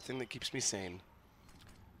the only thing that keeps me sane.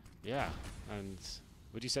 Yeah, and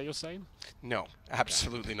would you say you're sane? No,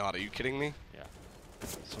 absolutely not. Are you kidding me? Yeah.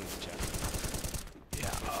 Just wanted to check.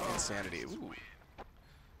 Yeah, insanity. Ooh.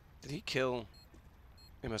 Did he kill?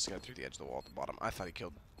 He must have got through the edge of the wall at the bottom. I thought he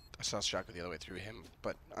killed. I saw Shaka the other way through him,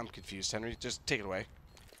 but I'm confused, Henry. Just take it away.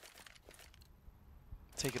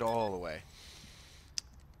 Take it all away.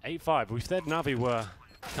 8-5. We've said Na'Vi were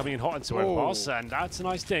coming in hot into overpass, and that's a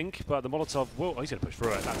nice dink, but the Molotov will. Oh, he's going to push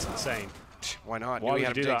through it. That's insane. Why not? Why would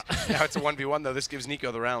you do that? Now it's a 1v1, though. This gives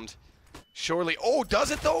NiKo the round. Surely. Oh, does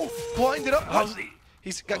it, though? Blinded up.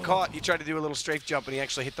 He's got caught. He tried to do a little strafe jump, and he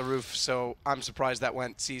actually hit the roof, so I'm surprised that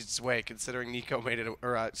went Seized's way, considering NiKo made it,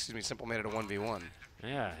 s1mple made it a 1v1.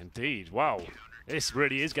 Yeah, indeed. Wow. This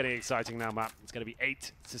really is getting exciting now, Matt. It's going to be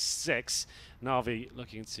 8-6. Na'Vi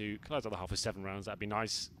looking to close out the half with 7 rounds. That'd be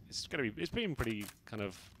nice. it's been pretty kind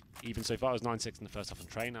of even so far. It was 9-6 in the first half on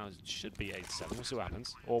Train. Now it should be 8-7. We'll see what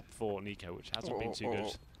happens. Or for NiKo, which hasn't been too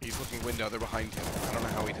good. He's looking window. They're behind him. I don't know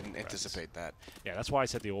how he didn't anticipate that. Yeah, that's why I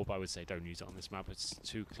said the AWP. I would say don't use it on this map. It's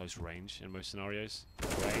too close range in most scenarios.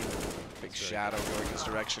 Rain. Big shadow going this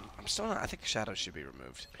direction. I'm still not. I think shadow should be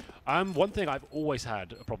removed. One thing I've always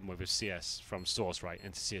had a problem with is CS from Source, right,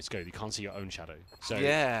 into CSGO. You can't see your own shadow. So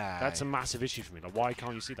yeah, that's a massive issue for me. Like, why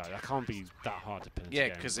can't you see that? That can't be that hard to pin into Yeah,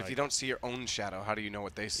 game. because like, if you don't see your own shadow, how do you know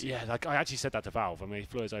what they see? Yeah, like I actually said that to Valve when they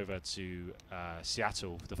flew us over to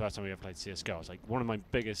Seattle the first time we ever played CSGO. I was like, one of my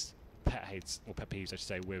biggest pet hates, or pet peeves, I should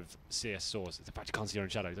say, with CS Source is the fact you can't see your own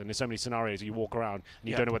shadows. And there's so many scenarios where you walk around and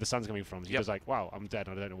you don't know where the sun's coming from. So you're just like, wow, I'm dead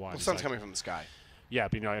and I don't know why. The sun's coming from the sky. Yeah,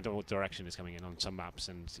 but you know, I don't know what direction it's coming in on some maps,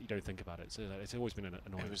 and you don't think about it. So it's always been an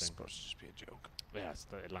annoying thing. It was supposed to just be a joke. Yeah,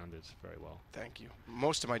 it landed very well. Thank you.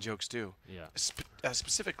 Most of my jokes do. Yeah.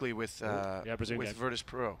 Specifically with with Virtus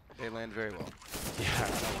Pro, they land very well. Yeah, that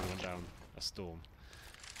one went down a storm.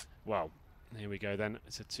 Well, here we go then.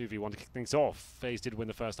 It's a 2v1 to kick things off. FaZe did win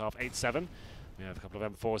the first half, 8-7. We have a couple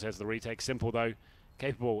of M4s here to the retake. s1mple though,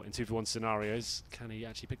 capable in 2v1 scenarios. Can he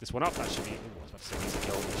actually pick this one up? That should be, I was about to say he's a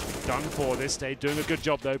kill. It should be done for this stage. Doing a good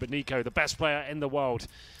job though, but NiKo, the best player in the world,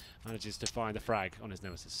 manages to find the frag on his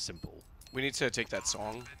nemesis, s1mple. We need to take that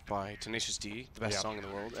song by Tenacious D, the best song in the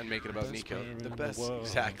world, and make it about NiKo. The best.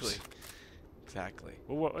 Exactly. Exactly.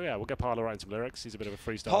 Well, yeah, we'll get Parler writing some lyrics. He's a bit of a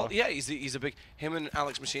freestyler. Paul, yeah, he's a big. Him and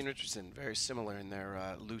Alex Machine Richardson, very similar in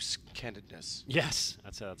their loose candidness. Yes,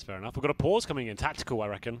 that's fair enough. We've got a pause coming in. Tactical, I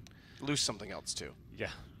reckon. Loose something else too. Yeah.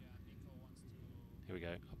 Here we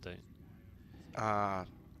go. Update.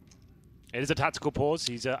 It is a tactical pause.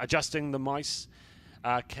 He's adjusting the mice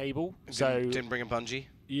cable. Didn't bring a bungee.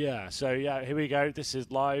 Yeah, so yeah, here we go. This is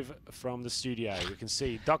live from the studio. We can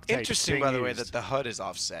see duct tape. Interesting, by the way, that the HUD is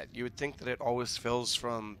offset. You would think that it always fills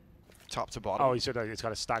from top to bottom. Oh, you said it's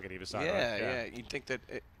kind of staggered either side, yeah, right? Yeah, you'd think that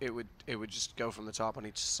it would just go from the top on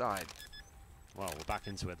each side. Well, we're back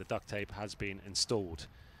into it. The duct tape has been installed.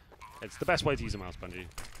 It's the best way to use a mouse bungee,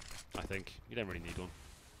 I think. You don't really need one.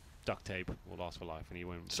 Duct tape will last for life, and you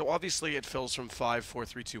won't. So obviously it fills from 5, 4,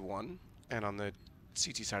 3, 2, 1, and on the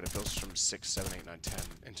CT side it fills from 6, 7, 8, 9, 10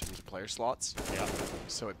 in terms of player slots. Yeah.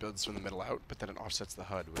 So it builds from the middle out, but then it offsets the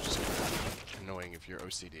HUD, which is kind of annoying if you're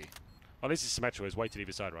OCD. Well, this is symmetrical. It's weighted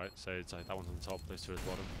either side, right? So it's like that one's on the top, those two at the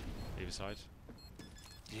bottom, either side.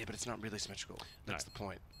 Yeah, but it's not really symmetrical. That's the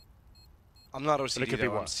point. I'm not But OCD it could though, be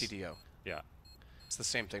I'm worse. CDO. Yeah. It's the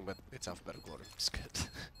same thing, but it's alphabetical order. It's good.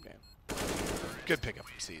 Yeah. Good pickup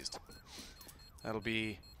seized. That'll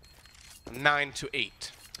be 9-8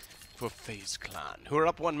 for FaZe Clan, who are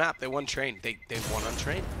up one map. They won Train. They won on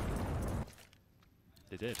Train.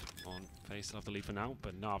 They did on FaZe. Still have the lead for now,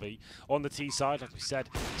 but Na'Vi on the T side, like we said,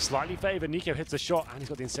 slightly favoured. NiKo hits the shot, and he's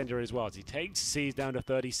got the incendiary as well as he takes C's down to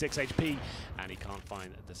 36 HP, and he can't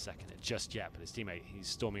find the second just yet. But his teammate, he's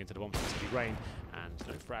storming into the bomb. It's going to be Rain, and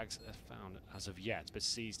no frags are found as of yet, but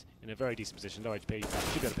C's in a very decent position, low HP.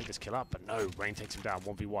 Should be able to pick this kill up, but no, Rain takes him down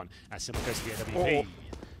 1v1 as s1mple goes to the AWP.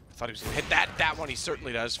 I thought he was going to hit that one. He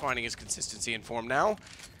certainly does, finding his consistency and form now.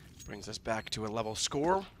 Brings us back to a level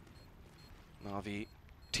score. Na'Vi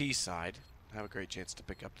T side have a great chance to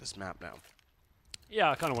pick up this map now.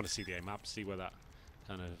 Yeah, I kind of want to see the A map, see where that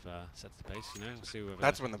kind of sets the pace, you know? See whether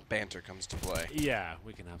That's when the banter comes to play. Yeah,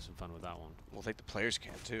 we can have some fun with that one. We'll think the players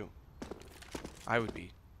can too. I would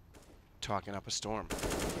be talking up a storm.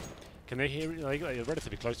 Can they hear? Like, they're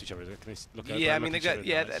relatively close to each other. Can they look over? Yeah, I and mean look they at got.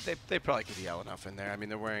 each other? Yeah, they probably could yell enough in there. I mean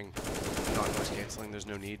they're wearing non-noise canceling. There's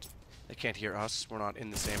no need. They can't hear us. We're not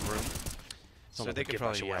in the same room. So they could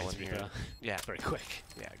probably yell in here. Yeah, very quick.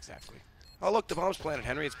 Yeah, exactly. Oh look, the bomb's planted,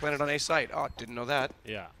 Henry. It's planted on A site. Oh, didn't know that.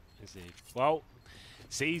 Yeah, indeed. Well,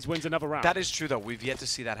 C's wins another round. That is true though. We've yet to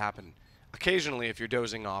see that happen. Occasionally, if you're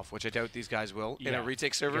dozing off, which I doubt these guys will, in a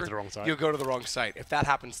retake server, you'll go to the wrong site. If that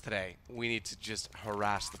happens today, we need to just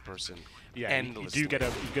harass the person endlessly. You do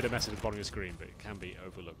get a message at the bottom of your screen, but it can be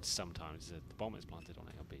overlooked sometimes. The bomb is planted on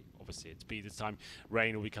A. Obviously, it's B this time.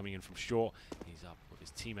 Rain will be coming in from short. He's up with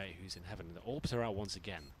his teammate who's in heaven. The orbs are out once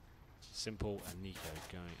again. s1mple and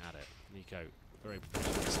NiKo going at it. NiKo very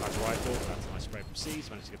professional with the sniper rifle. That's a nice spray from C's.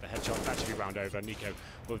 Managed to get the headshot. That should be round over. NiKo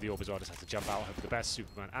with the orb as well. Just has to jump out. Hope for the best.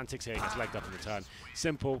 Superman antics here. Gets legged up in return.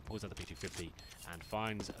 s1mple pulls out the P250 and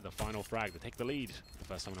finds the final frag. They take the lead for the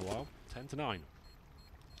first time in a while. 10-9.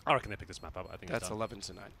 I reckon they pick this map up. I think that's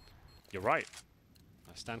 11-9. You're right.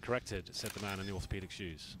 I stand corrected, said the man in the orthopedic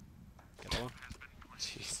shoes. Get that one?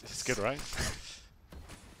 Jesus. It's good, right?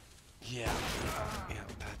 Yeah,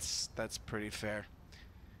 that's pretty fair.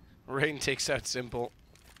 Rain takes out s1mple.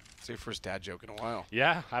 It's your first dad joke in a while.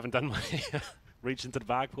 Yeah, I haven't done my Reach into the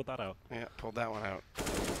bag, pull that out. Yeah, pulled that one out.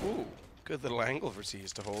 Ooh, good little angle for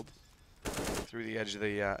C's to hold. Through the edge of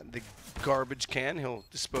the garbage can. He'll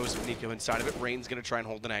dispose of NiKo inside of it. Rain's going to try and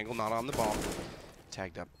hold an angle, not on the bomb.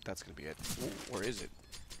 Tagged up. That's going to be it. Ooh, where is it?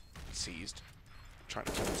 Seized. Trying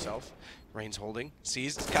to kill himself. Rain's holding.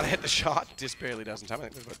 Seized. Got to hit the shot. Just barely does in time. I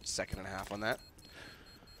think there's about a second and a half on that.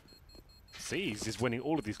 Seas is winning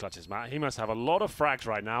all of these clutches, Matt. He must have a lot of frags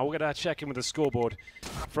right now. We're going to check in with the scoreboard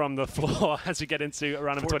from the floor as we get into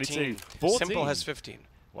round number 22. 14. s1mple has 15.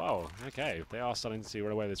 Wow, okay. They are starting to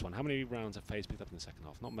run away with this one. How many rounds have FaZe picked up in the second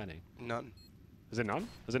half? Not many. None. Is it none?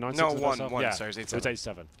 Is it 9-6? No, one. Yeah. Sorry, it was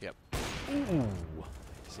 8-7. Yep. Ooh.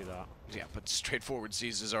 See that? Yeah, but straightforward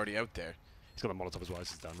Seas is already out there. He's got the Molotov as well.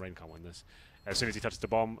 This is done. Rain can't win this. As soon as he touches the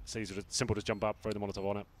bomb, Caesar would s1mple just jump up, throw the Molotov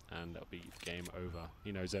on it, and that'll be game over.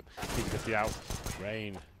 He knows it. P50 out.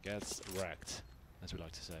 Rain gets wrecked, as we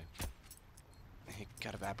like to say. He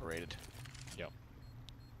got evaporated. Yep.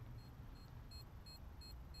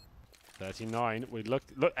 39. We look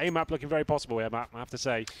A-map looking very possible here, Matt, I have to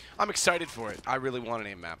say. I'm excited for it. I really want an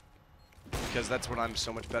aim map. Because that's what I'm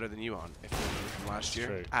so much better than you on. If you remember from last year.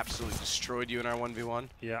 True. Absolutely destroyed you in our 1v1.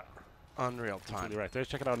 Yeah. Unreal time. Completely right. Let's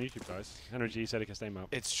check it out on YouTube, guys. Henry G said he can stay map.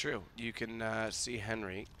 It's true. You can see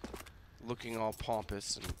Henry looking all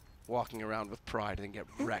pompous and walking around with pride and then get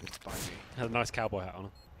wrecked by me. Had a nice cowboy hat on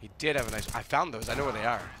him. He did have a nice... I found those. I know where they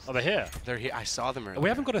are. Oh, they're here? They're here. I saw them earlier. We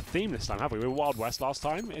haven't got a theme this time, have we? We were Wild West last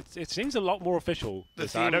time. It seems a lot more official. The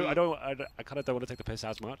this time. theme- I kind of don't want to take the piss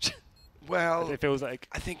as much. Well, It feels like...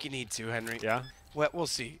 I think you need to, Henry. Yeah? Well, we'll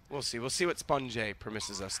see. We'll see. We'll see what SpongeJ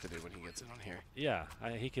permisses us to do when he gets it on here. Yeah,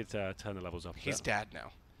 he could turn the levels up a He's bit. dad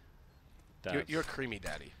now. Dad. You're a creamy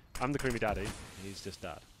daddy. I'm the creamy daddy. He's just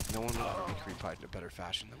dad. No one will ever be cream pied in a better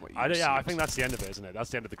fashion than what you Yeah, I received. think that's the end of it, isn't it? That's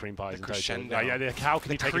the end of the cream pies. The in total. crescendo. Yeah, how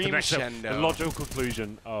can you take it to the next level? crescendo. The logical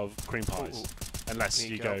conclusion of cream pies. Ooh. Unless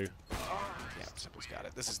you NiKo. go... Yeah, s1mple's got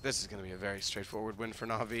it. This is going to be a very straightforward win for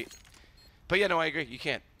Na'Vi. But yeah, no, I agree. You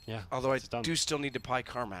can't. Yeah. Although I it's done. do still need to pie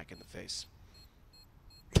Carmack in the face.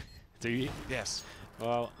 Do you? Yes.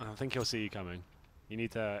 Well, I think he'll see you coming. You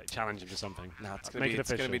need to challenge him to something. No, it's Make going it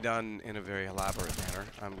to be official. done in a very elaborate manner.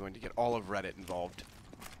 I'm going to get all of Reddit involved.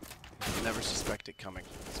 You'll never suspect it coming.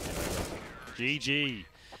 GG.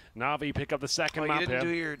 Na'Vi pick up the second Oh, map you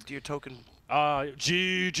didn't here. do your token.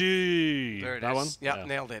 GG. There it that is. one? Yep, Yeah.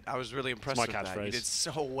 nailed it. I was really impressed my with that. You catchphrase. did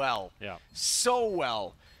so well. Yeah. So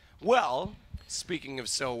well. Well, speaking of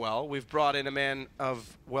so well, we've brought in a man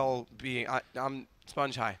of well-being. I'm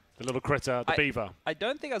Sponge. Hi. The little critter, the beaver. I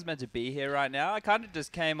don't think I was meant to be here right now. I kind of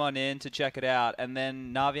just came on in to check it out, and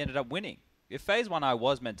then Na'Vi ended up winning. If FaZe won, I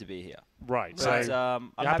was meant to be here. Right. But So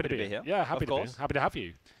I'm you're happy to be here. Yeah, happy of to be course. here. Happy to have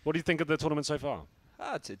you. What do you think of the tournament so far?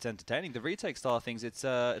 It's entertaining. The retake style of things, it's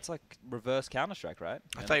like reverse Counter-Strike, right?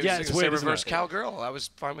 I thought you Yeah, were it's going to say weird, isn't reverse it? cowgirl. I was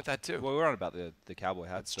fine with that too. Well, we're on about the cowboy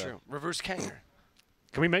hat. That's so. true. Reverse kanger.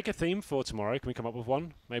 Can we make a theme for tomorrow? Can we come up with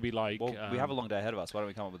one? Maybe like... Well, we have a long day ahead of us. Why don't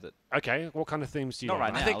we come up with it? Okay, what kind of themes do you Not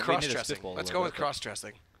want? right I now. think We need to cross-dressing. spitball a Let's little go with bit.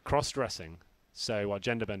 cross-dressing. Cross-dressing. So what,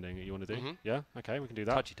 gender bending you want to do? Mhm. Yeah? Okay, we can do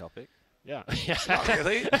that. Touchy topic. Yeah. Not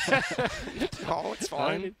really. No, it's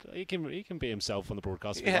fine. He can be himself on the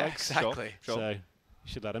broadcast if he Yeah, likes. exactly. Sure. So you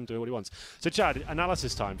should let him do what he wants. So Chad,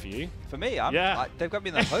 analysis time for you. For me, they've got me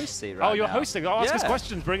in the host seat right now. Oh, you're hosting. I'll ask us Yeah.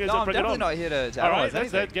 questions. Bring it, No, I'm bring it definitely on. not here to All right, analyze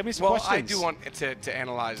let's anything. give me some Well, questions. I do want to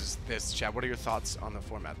analyze this, Chad. What are your thoughts on the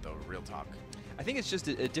format, though? Real talk. I think it's just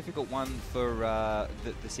a difficult one for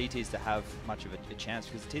the CTs to have much of a chance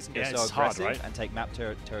because the Ts can go Yeah, so it's hard, aggressive right? and take map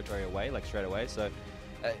territory away, like straight away. So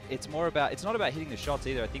it's not about hitting the shots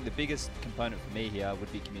either. I think the biggest component for me here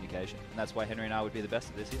would be communication, and that's why Henry and I would be the best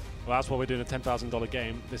at this here. Well, that's why we're doing a $10,000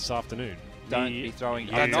 game this afternoon. Don't be throwing.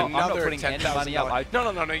 you- I'm not Another putting any money up.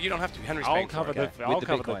 $10,000. No, you don't have to. Henry's I'll paying cover for it. the. I'll With the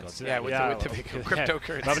cover bitcoins. costs. Yeah, with the Bitcoin.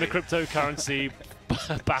 Cryptocurrency. Having a cryptocurrency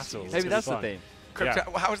battle. It's Maybe gonna that's be the fun. theme. Crypto.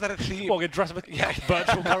 Yeah. How is that a theme? Well, we could dress up a Yeah.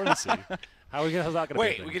 virtual currency. How's that going to be?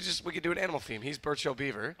 Wait, a we thing? could do an animal theme. He's Birchill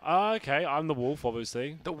Beaver. Okay, I'm the wolf,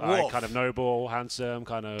 obviously. The wolf. Kind of noble, handsome,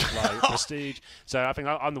 kind of like prestige. So I think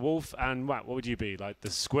I'm the wolf, and what would you be? Like the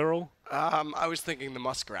squirrel? I was thinking the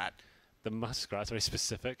muskrat. The muskrat, very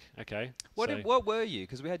specific. Okay. What so what were you?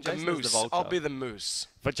 Because we had The Jason moose. as the vulture. I'll be the moose.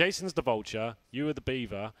 for Jason's the vulture, you were the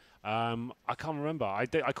beaver. I can't remember. I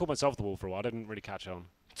called myself the wolf for a while. I didn't really catch on.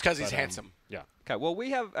 It's because he's But, handsome. Yeah. Okay. Well,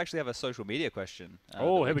 we actually have a social media question.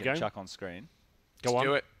 Oh, that here we can go. Chuck on screen. Go Let's on.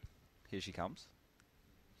 do it. Here she comes.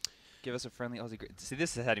 Give us a friendly Aussie. See,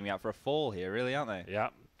 this is heading me out for a fall here, really, aren't they? Yeah.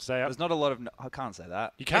 say it. There's not a lot of. I can't say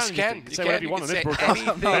that. You can. Yes, you can. You You say can. whatever You you want can on this say broadcast.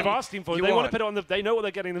 anything They've asked him for it. you They want want. to put it on the. They know what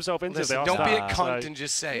they're getting themselves into. Listen, they don't be a asked cunt so. and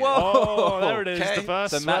just say it. Whoa. Oh, there it is. Okay. The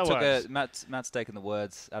first So Matt swear took words. Matt's taken the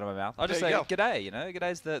words out of my mouth. I'll just There say you go. g'day. You know,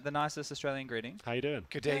 g'day's the nicest Australian greeting. How you doing?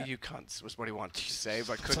 Good day, you cunts, was what he wanted to say,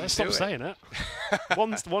 but couldn't Stop do it. saying it.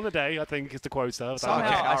 one a day, I think, is the quote stuff. Somehow Okay,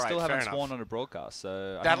 I all right, still fair haven't enough. sworn on a broadcast, so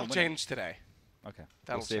I That'll haven't won it. change today. Okay,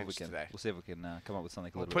 That'll we'll see if change we can. today. We'll see if we can come up with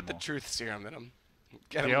something a We'll little put bit the more. truth serum in him.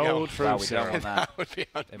 Get The him old going. truth Wow, we don't serum. want that. That would be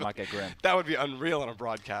It might get grim. that would be unreal on a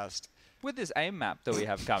broadcast. With this aim map that we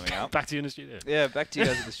have coming up. Back to you in the studio. Yeah, back to you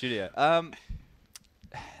guys at the studio.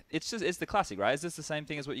 It's the classic, right? Is this the same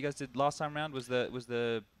thing as what you guys did last time round? Was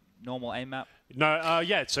the normal aim map? No,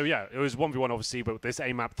 yeah. So yeah, it was 1v1 obviously, but this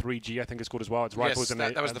AMAP 3G I think it's called as well. It's rifles and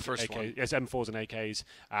that was the first AK, one. Yes, M4s and AKs,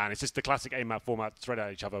 and it's just the classic AMAP format, thread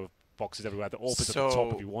at each other, boxes everywhere. The AWP is at the top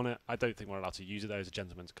So- if you want it. I don't think we're allowed to use it. There's a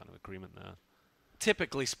gentleman's kind of agreement there.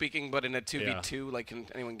 Typically speaking, but in a 2v2, like, can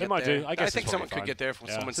anyone get might there? do. I guess think it's someone probably could get there if fine.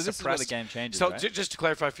 Yeah. someone's So this is where suppressed. the game changes, So right? just to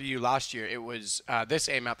clarify for you, last year it was this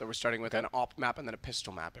A map that we're starting with, an AWP map, and then a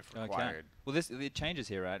pistol map if required. Well, it changes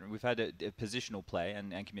here, right? We've had a positional play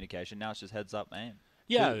and communication. Now it's just heads up aim.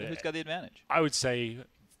 Yeah. Who's got the advantage? I would say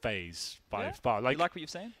FaZe by far. You like what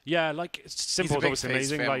you've seen? Yeah, like Simple is big obviously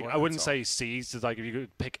FaZe amazing. Like fanboy, I wouldn't that's say C's. Like if you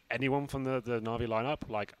could pick anyone from the Na'Vi lineup,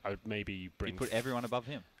 like I would maybe bring. You put everyone above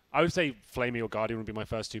him. I would say Flamey or Guardian would be my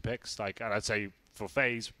first two picks. Like, and I'd say for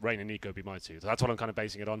FaZe, Rain and NiKo would be my two. So that's what I'm kind of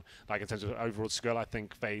basing it on. Like in terms of overall skill, I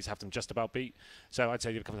think FaZe have them just about beat. So I'd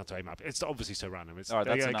say it comes down to A-map. It's obviously so random. It's, All right,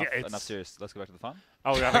 that's it's, enough serious. Let's go back to the fun.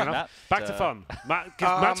 Oh, yeah, enough. Matt, Back to fun.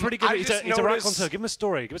 Matt's pretty good. I He's just a rat noticed- connoisseur. Give him a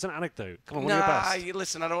story. Give us an anecdote. Come on, one of your Nah, best.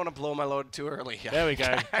 listen, I don't want to blow my load too early. There we go.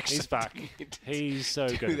 Actually He's back. need to He's so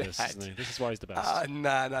do good at this, that. isn't he? This is why he's the best.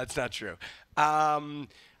 Nah, that's not true.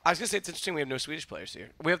 I was going to say it's interesting we have no Swedish players here.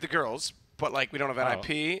 We have the girls, but like we don't have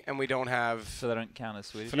NIP and we don't have... So they don't count as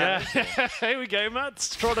Swedish. Yeah, here we go, Matt.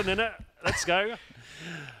 Trodden in it. Let's go.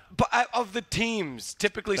 But of the teams,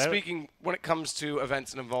 typically There- speaking, when it comes to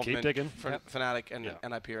events and involvement, digging. Fnatic and Yeah.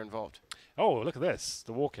 NIP are involved. Oh, look at this.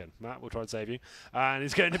 The walk-in. Matt will try and save you. And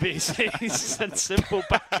it's going to be sent Simple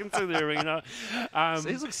back into the arena. So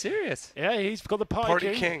he looks serious. Yeah, he's got the party,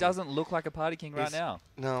 Party king. Doesn't look like a party king right He's- now.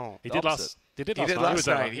 No. He The did opposite. last. He did He did night. last was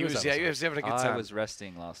there. night. He was having a good I time. was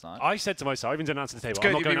resting last night. I said to myself, I even didn't answer the table. It's I'm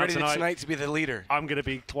good. not You'd going be out ready tonight. to be the leader. I'm going to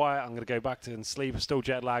be quiet. I'm going to go back to sleep. Still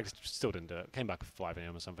jet lagged. Still didn't do it. Came back at 5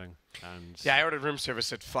 a.m. or something. And Yeah, I ordered room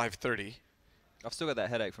service at 5:30. I've still got that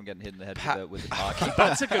headache from getting hit in the head Pat- with the parking.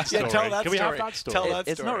 that's a good story. tell that Can we have story. that story? Tell that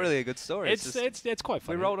It's not story. really a good story. It's quite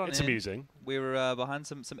funny. We rolled on It's in. amusing. We were behind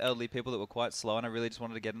some elderly people that were quite slow, and I really just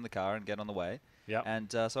wanted to get in the car and get on the way. Yeah.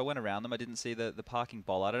 And so I went around them. I didn't see the parking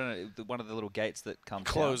bollard. I don't know, one of the little gates that comes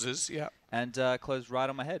down. Closes, yeah. And closed right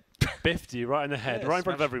on my head. Biffed you right in the head, Yeah, right in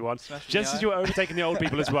front of smashed- everyone. smashed me in Just the as you eye. were overtaking the old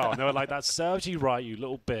people as well. And they were like, that serves you right, you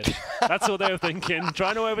little bitch. That's what they were thinking.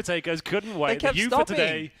 Trying to overtake us, couldn't wait. kept The youth stopping. for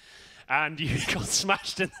today. And you got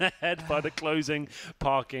smashed in the head by the closing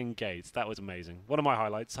parking gates. That was amazing. One of my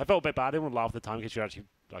highlights. I felt a bit bad. I didn't want to laugh at the time because you're actually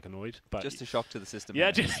like annoyed. But Just a shock to the system. yeah,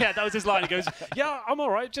 mate. yeah, that was his line. He goes, "Yeah, I'm all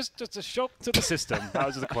right. Just a shock to the system." That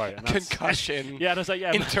was the quote. And that's- Concussion. Yeah, and I was like,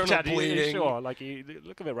 "Yeah, Internal Chad, you bleeding. sure?" Like he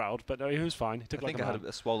looked a bit rattled, but no, he was fine. He took I like think a I man. had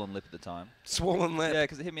a swollen lip at the time. Swollen lip. Yeah,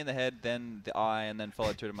 because it hit me in the head, then the eye, and then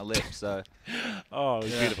followed through to my lip. So Oh, it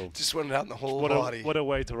was beautiful. Just went out in the whole What body. a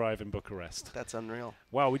way to arrive in Bucharest. That's unreal.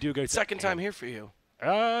 Wow, we do go to Second time here for you.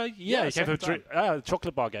 Yeah, Yeah, he came for second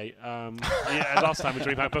chocolate bar gate. Yeah, last time we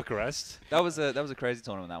dreamed about Bucharest. that was a crazy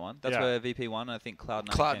tournament. That one. That's Yeah. where VP won. I think Cloud9.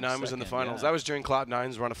 Cloud9 was in the finals. Yeah. That was during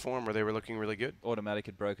Cloud9's run of form where they were looking really good. Automatic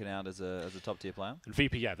had broken out as a top tier player. And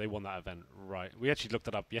VP, yeah, they won that event, right? We actually looked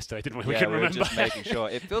it up yesterday, didn't we? We Yeah, couldn't we were remember. just making sure.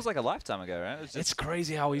 It feels like a lifetime ago, right? It was It's just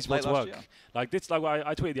crazy how esports late last work. year. Like this, like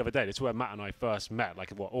I tweeted the other day. This is where Matt and I first met. Like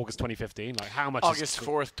what, August 2015. Like how much? August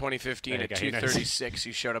 4th, 2015 There at you go, he knows. 2:36,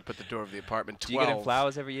 you showed up at the door of the apartment. Do you get him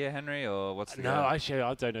flowers every year, Henry, or what's the No, go? actually,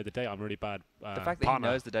 I don't know the date. I'm really bad. The fact that partner.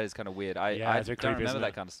 he knows the date is kind of weird. Yeah, I it's a bit don't creepy, remember isn't that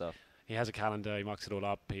it? kind of stuff. He has a calendar. He marks it all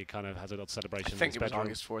up. He kind of has a little celebration. I think in it his was bedroom.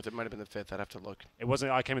 August 4th. It might have been the 5th. I'd have to look. It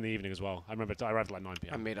wasn't. I came in the evening as well. I remember. I arrived at like 9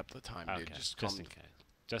 p.m. I made up the time, dude. Okay, Just in case.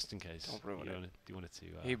 Just in case. Don't ruin you it. wanted to.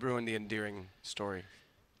 He ruined the endearing story.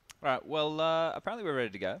 Right. Well, apparently we're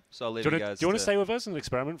ready to go. So I'll leave Do you you guys. want to stay with us and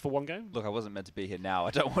experiment for one game? Look, I wasn't meant to be here now.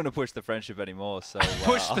 I don't want to push the friendship anymore. So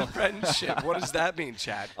Push the I'll, friendship. What does that mean,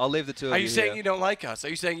 Chad? I'll leave the two of Are you you saying here. you don't like us? Are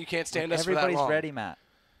you saying you can't stand us for that Everybody's long? ready, Matt.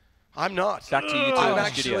 I'm not. Back to you two I'm in the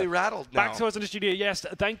actually studio. rattled now. Back to us in the studio. Yes,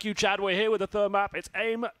 thank you, Chad. We're here with the third map. It's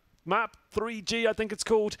AIM map, 3G I think it's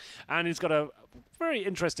called, and it's got a very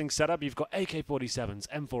interesting setup. You've got AK-47s,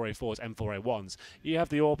 M4A4s, M4A1s. You have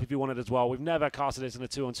the AWP if you want it as well. We've never casted this in a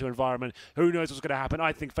 2-on-2 environment. Who knows what's going to happen?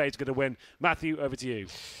 I think Fade's going to win. Matthew, over to you.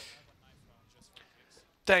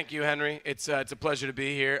 Thank you, Henry. It's a pleasure to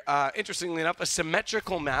be here. Interestingly enough, a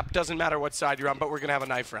symmetrical map. Doesn't matter what side you're on, but we're going to have a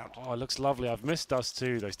knife round. Oh, it looks lovely. I've missed us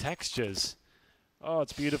too, those textures. Oh,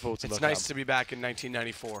 it's beautiful to look at. It's nice to be back in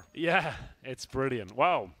 1994. Yeah, it's brilliant.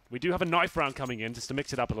 Well, we do have a knife round coming in just to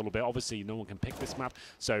mix it up a little bit. Obviously, no one can pick this map,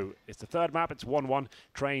 so it's the third map. It's 1-1.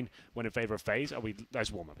 Train went in favor of FaZe.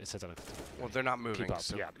 There's warm-up. It says that. Well, they're not moving. Keep up.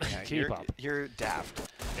 So yeah. Keep up. You're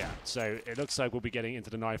daft. Yeah, so it looks like we'll be getting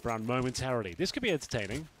into the knife round momentarily. This could be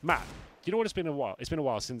entertaining. Matt, you know what? It's been a while. It's been a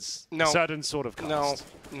while since a certain sort of cast.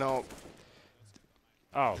 No.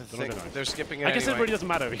 Oh, they're skipping it I guess anyway. it really doesn't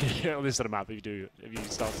matter on this sort of map if you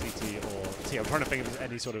start CT or T. I'm trying to think if there's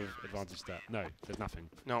any sort of advantage there. No, there's nothing.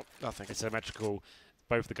 No, nothing. It's symmetrical.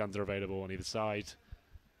 Both the guns are available on either side.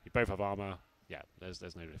 You both have armor. Yeah, there's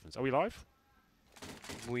no difference. Are we live?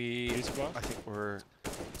 I think we're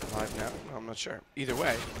live now. I'm not sure. Either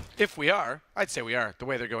way, if we are, I'd say we are. The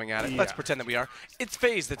way they're going at it. Yeah. Let's pretend that we are. It's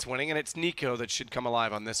FaZe that's winning, and it's NiKo that should come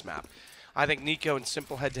alive on this map. I think NiKo and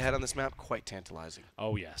s1mple head-to-head on this map, quite tantalizing.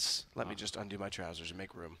 Oh, yes. Let me just undo my trousers and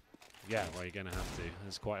make room. Yeah, well, you're going to have to.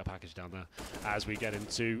 There's quite a package down there. As we get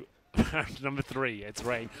into round number 3, it's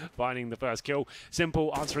Rain finding the first kill.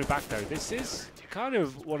 s1mple answering back, though. This is kind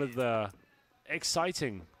of one of the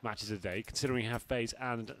exciting matches of the day, considering you have FaZe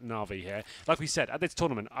and Na'Vi here. Like we said, at this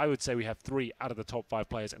tournament, I would say we have 3 out of the top 5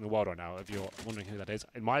 players in the world right now, if you're wondering who that is.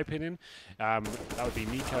 In my opinion, that would be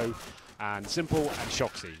NiKo and s1mple and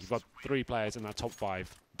Shoxy. You've got 3 players in that top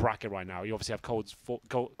 5 bracket right now. You obviously have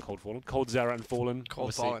coldzera and Fallen.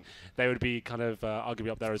 Fallen. They would be kind of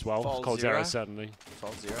arguably up there as well. coldzera certainly.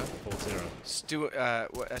 Falzera.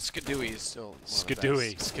 Skadooey is still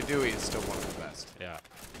Skadooey. Skadooey is still one of the best. Yeah.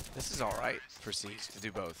 This is all right for Siege to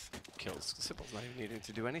do both kills. s1mple's not even needing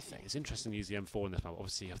to do anything. It's interesting to use the M4 in this map.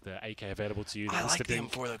 Obviously, you have the AK available to you. I like the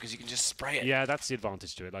M4 though because you can just spray it. Yeah, that's the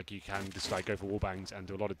advantage to it. Like you can just like go for wallbangs and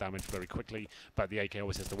do a lot of damage very quickly. But the AK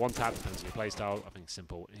always has the one tap. Depends on your playstyle. I think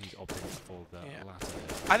s1mple he's opting for the latter.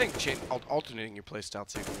 I think alternating your playstyle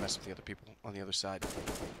too can mess with the other people on the other side.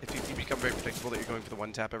 If you become very predictable that you're going for the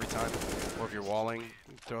one tap every time, or if you're walling,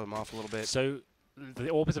 throw them off a little bit. So the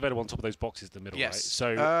AWP is available on top of those boxes in the middle, yes.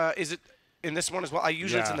 Right? So is it in this one as well?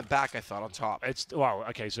 Usually it's in the back, I thought, on top. It's well,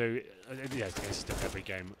 okay. So yeah, it's different every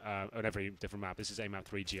game on every different map. This is AMAP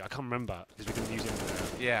 3G. I can't remember because we didn't use it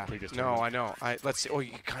in the previous tournament. I know. Let's see. Oh,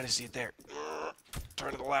 you can kind of see it there.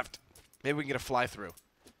 Turn to the left. Maybe we can get a fly through.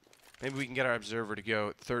 Maybe we can get our observer to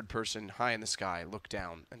go third person, high in the sky, look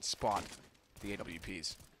down, and spot the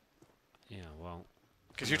AWPs. Yeah, well.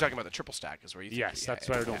 Because you're talking about the triple stack, is where you think. Yes, that's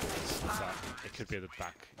where it all is. It could be at the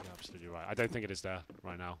back. You're absolutely right. I don't think it is there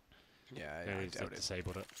right now. Yeah, I doubt it.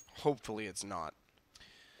 Disabled it. Hopefully it's not.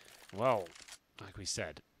 Well, like we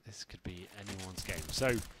said, this could be anyone's game. So,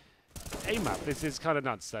 AMAP, this is kind of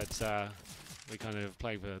nuts that we're kind of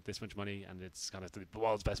playing for this much money, and it's kind of the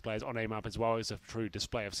world's best players on AMAP as well. It's a true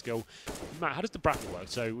display of skill. Matt, how does the bracket work?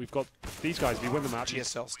 So we've got these guys. If you win the match,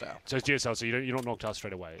 GSL style. So it's GSL, so you're not knocked out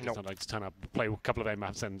straight away. Nope. It's not like to turn up, play a couple of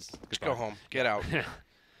AMAPs, and just go home. Get out.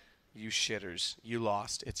 You shitters. You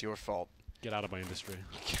lost. It's your fault. Get out of my industry.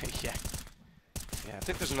 Yeah. Yeah, I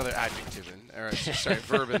think there's another adjective or sorry,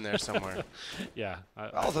 verb in there somewhere. Yeah.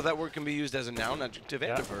 Although that word can be used as a noun, adjective,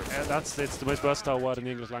 and a verb. Yeah, it's the most versatile word in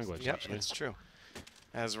the English language. Yep, actually. it's true.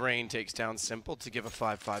 As Rain takes down s1mple to give a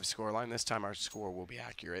 5-5 scoreline. This time our score will be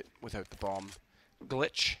accurate without the bomb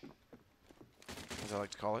glitch, as I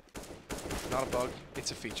like to call it. Not a bug,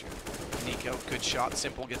 it's a feature. NiKo, good shot.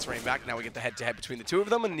 s1mple gets Rain back. Now we get the head-to-head between the two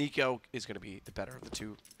of them, and NiKo is going to be the better of the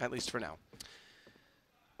two, at least for now.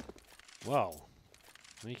 Well,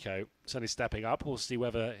 NiKo certainly stepping up. We'll see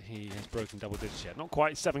whether he has broken double digits yet. Not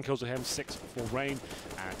quite. 7 kills for him, 6 for Rain,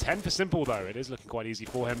 and 10 for s1mple though. It is looking quite easy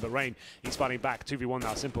for him, but Rain, he's fighting back. 2v1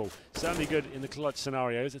 now. s1mple certainly good in the clutch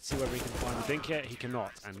scenarios. Let's see whether he can find the dink here. He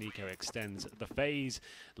cannot, and NiKo extends the FaZe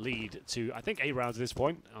lead to, I think, 8 rounds at this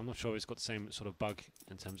point. I'm not sure if it's got the same sort of bug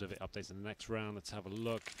in terms of it updates in the next round. Let's have a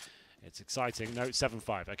look. It's exciting. No,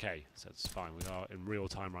 7-5. Okay, so it's fine. We are in real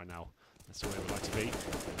time right now. That's the way we like to be.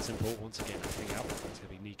 s1mple, once again, opening up. It's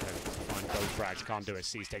going to be NiKo to find both frags. Can't do it.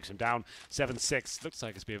 Seas takes him down. 7-6. Looks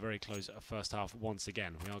like it's be a very close first half once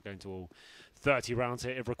again. We are going to all 30 rounds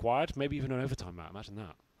here if required. Maybe even an overtime, Matt. Imagine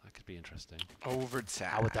that. That could be interesting. Overtime.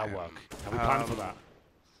 How would that work? Have we planned for that?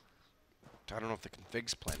 I don't know if the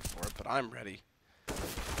config's planned for it, but I'm ready.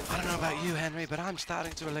 I don't know about you, Henry, but I'm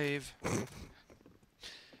starting to believe.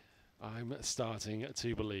 I'm starting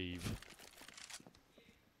to believe.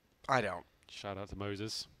 I don't. Shout out to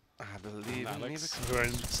Moses. I believe in Alex, who are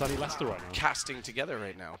in sunny Leicester right now. Casting together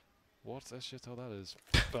right now. What a shithole that is.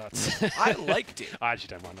 But I liked it. I actually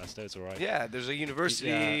don't mind Leicester. It's all right. Yeah, there's a university.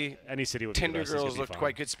 Yeah, any city would Tinder be the best. girls looked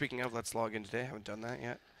quite good. Speaking of, let's log in today. Haven't done that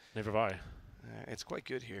yet. Never have I. It's quite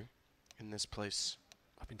good here in this place.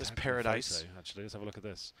 I've been this tagged in paradise. photo, actually, let's have a look at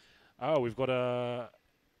this. Oh, we've got a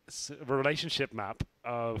relationship map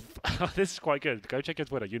of. This is quite good. Go check your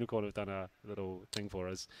Twitter. Unicorn have done a little thing for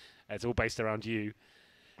us. It's all based around you.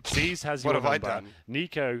 C's has your What number. have I done?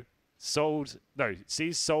 NiKo sold. No,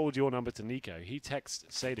 C's sold your number to NiKo. He texts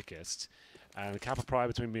Sadakist. And cap a pry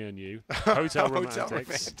between me and you. Hotel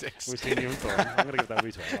romantics. Between you and Thorn. I'm going to give that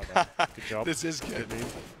retweet. I like that. Good job. This is good.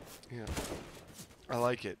 Yeah. I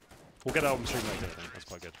like it. We'll get that on stream later, I think. That's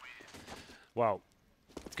quite good. Well,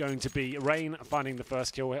 it's going to be Rain finding the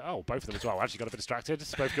first kill here. Oh, both of them as well. Actually got a bit distracted.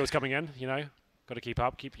 Both kills coming in, you know. Got to keep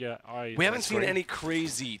up. Keep your eye. We haven't seen any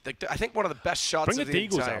crazy. I think one of the best shots Bring of the the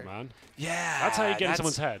deagles entire. out, man. Yeah. That's how you get in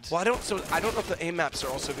someone's head. Well, I don't know if the aim maps are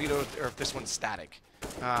also vetoed or if this one's static.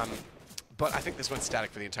 But I think this one's static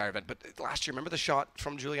for the entire event. But last year, remember the shot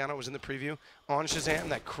from Giuliano was in the preview on Shazam,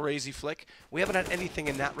 that crazy flick? We haven't had anything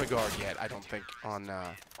in that regard yet, I don't think, on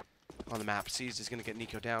the map. Seized is going to get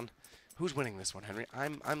NiKo down. Who's winning this one, Henry?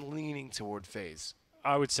 I'm leaning toward FaZe.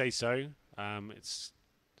 I would say so.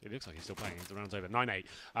 It looks like he's still playing. The round's over. 9-8.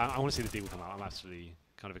 I want to see the Deagle come out. I'm absolutely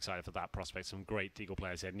kind of excited for that prospect. Some great Deagle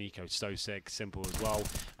players here. NiKo, so sick, s1mple as well.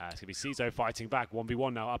 It's going to be Cizo fighting back.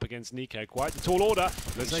 1v1 now up against NiKo. Quite the tall order.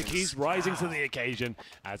 Looks like he's rising to the occasion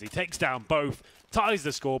as he takes down both, ties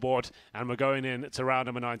the scoreboard, and we're going in to round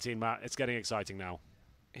number 19, Matt. It's getting exciting now.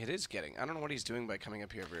 It is getting. I don't know what he's doing by coming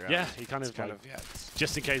up here every round. Yeah, he kind of yeah.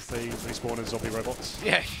 Just in case they respawn as zombie robots.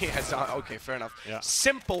 Yeah, yes. Okay, fair enough. Yeah.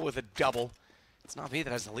 s1mple with a double. It's not me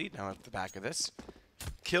that has the lead now at the back of this.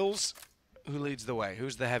 Kills. Who leads the way?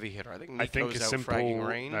 Who's the heavy hitter? I think NiKo's out fragging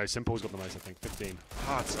Rain. No, s1mple's got the most, I think. 15.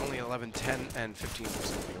 Oh, it's only 11, 10, and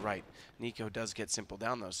 15%. You're right. NiKo does get s1mple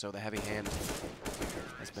down, though, so the heavy hand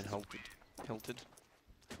has been halted.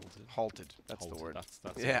 Halted. That's the word. That's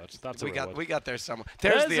yeah, that's we got there somewhere.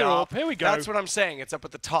 There's the op. Here we go. That's what I'm saying. It's up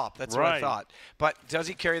at the top. That's what I thought. But does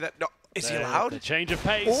he carry that? No. Is he allowed? The change of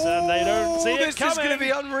pace, and they don't see it coming. This is going to be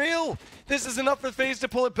unreal. This is enough for FaZe to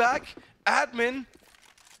pull it back. Admin,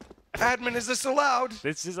 is this allowed?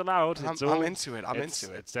 This is allowed. I'm into it. I'm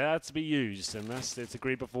into it. It's there to be used, unless it's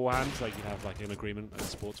agreed beforehand. Like you have like an agreement, a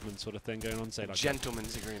sportsman sort of thing going on. Say like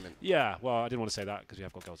gentleman's agreement. Yeah. Well, I didn't want to say that because we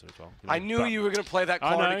have got girls as well. You know? I knew you were going to play that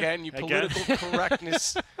card again. You political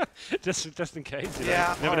correctness. just in case. You know?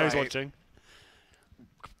 Yeah. Never knows watching.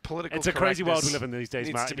 It's a crazy world we live in these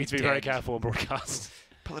days, Matt. You need to be very careful on broadcast.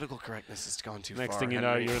 Political correctness has gone too far. Next thing you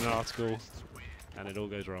know, you're in an article, and it all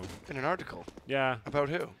goes wrong. In an article? Yeah. About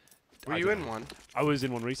who? Were you in one? I was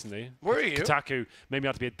in one recently. Were you? Kotaku made me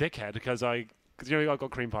out to be a dickhead because you know I got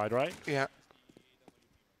cream pied, right? Yeah.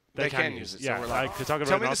 They can use it. Yeah. So Kotaku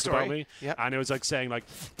wrote an article about me, and it was like saying like,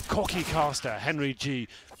 cocky caster Henry G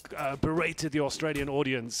berated the Australian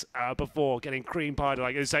audience before getting cream pied.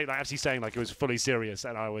 Like it was actually saying like it was fully serious,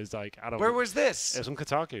 and I was like, I don't. Where was this? It was on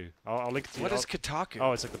Kotaku. I'll link it to you. What is Kotaku?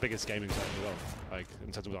 Oh, it's like the biggest gaming site in the world, like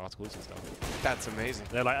in terms of articles and stuff. That's amazing.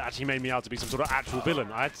 They like actually made me out to be some sort of actual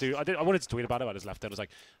villain. I wanted to tweet about it, but I just left it. I was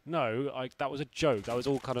like, no, like that was a joke. That was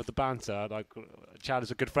all kind of the banter. Like Chad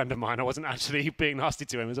is a good friend of mine. I wasn't actually being nasty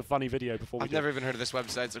to him. It was a funny video before. I've never even heard of this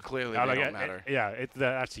website, so clearly they don't matter.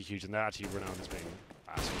 They're actually huge, and they're actually renowned as being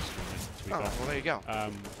assholes. Oh, well, there you go.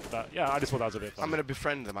 But yeah, I just thought that was a bit funny. I'm going to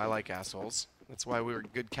befriend them. I like assholes. That's why we were a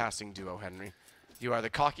good casting duo, Henry. You are the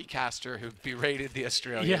cocky caster who berated the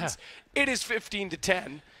Australians. Yeah. It is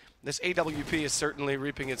 15-10. This AWP is certainly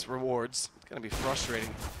reaping its rewards. It's going to be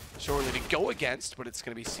frustrating shortly to go against, but it's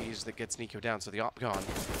going to be Siege that gets NiKo down. So the op gone.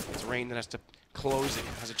 It's Rain that has to close it.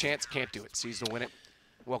 Has a chance, can't do it. Siege to win it.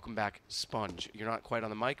 Welcome back, Sponge. You're not quite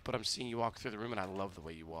on the mic, but I'm seeing you walk through the room, and I love the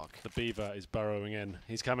way you walk. The Beaver is burrowing in.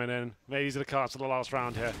 He's coming in. Maybe he's going to cast for the last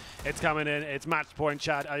round here. It's coming in. It's match point,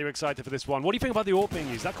 Chad. Are you excited for this one? What do you think about the AWP being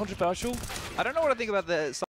used? Is that controversial? I don't know what I think about the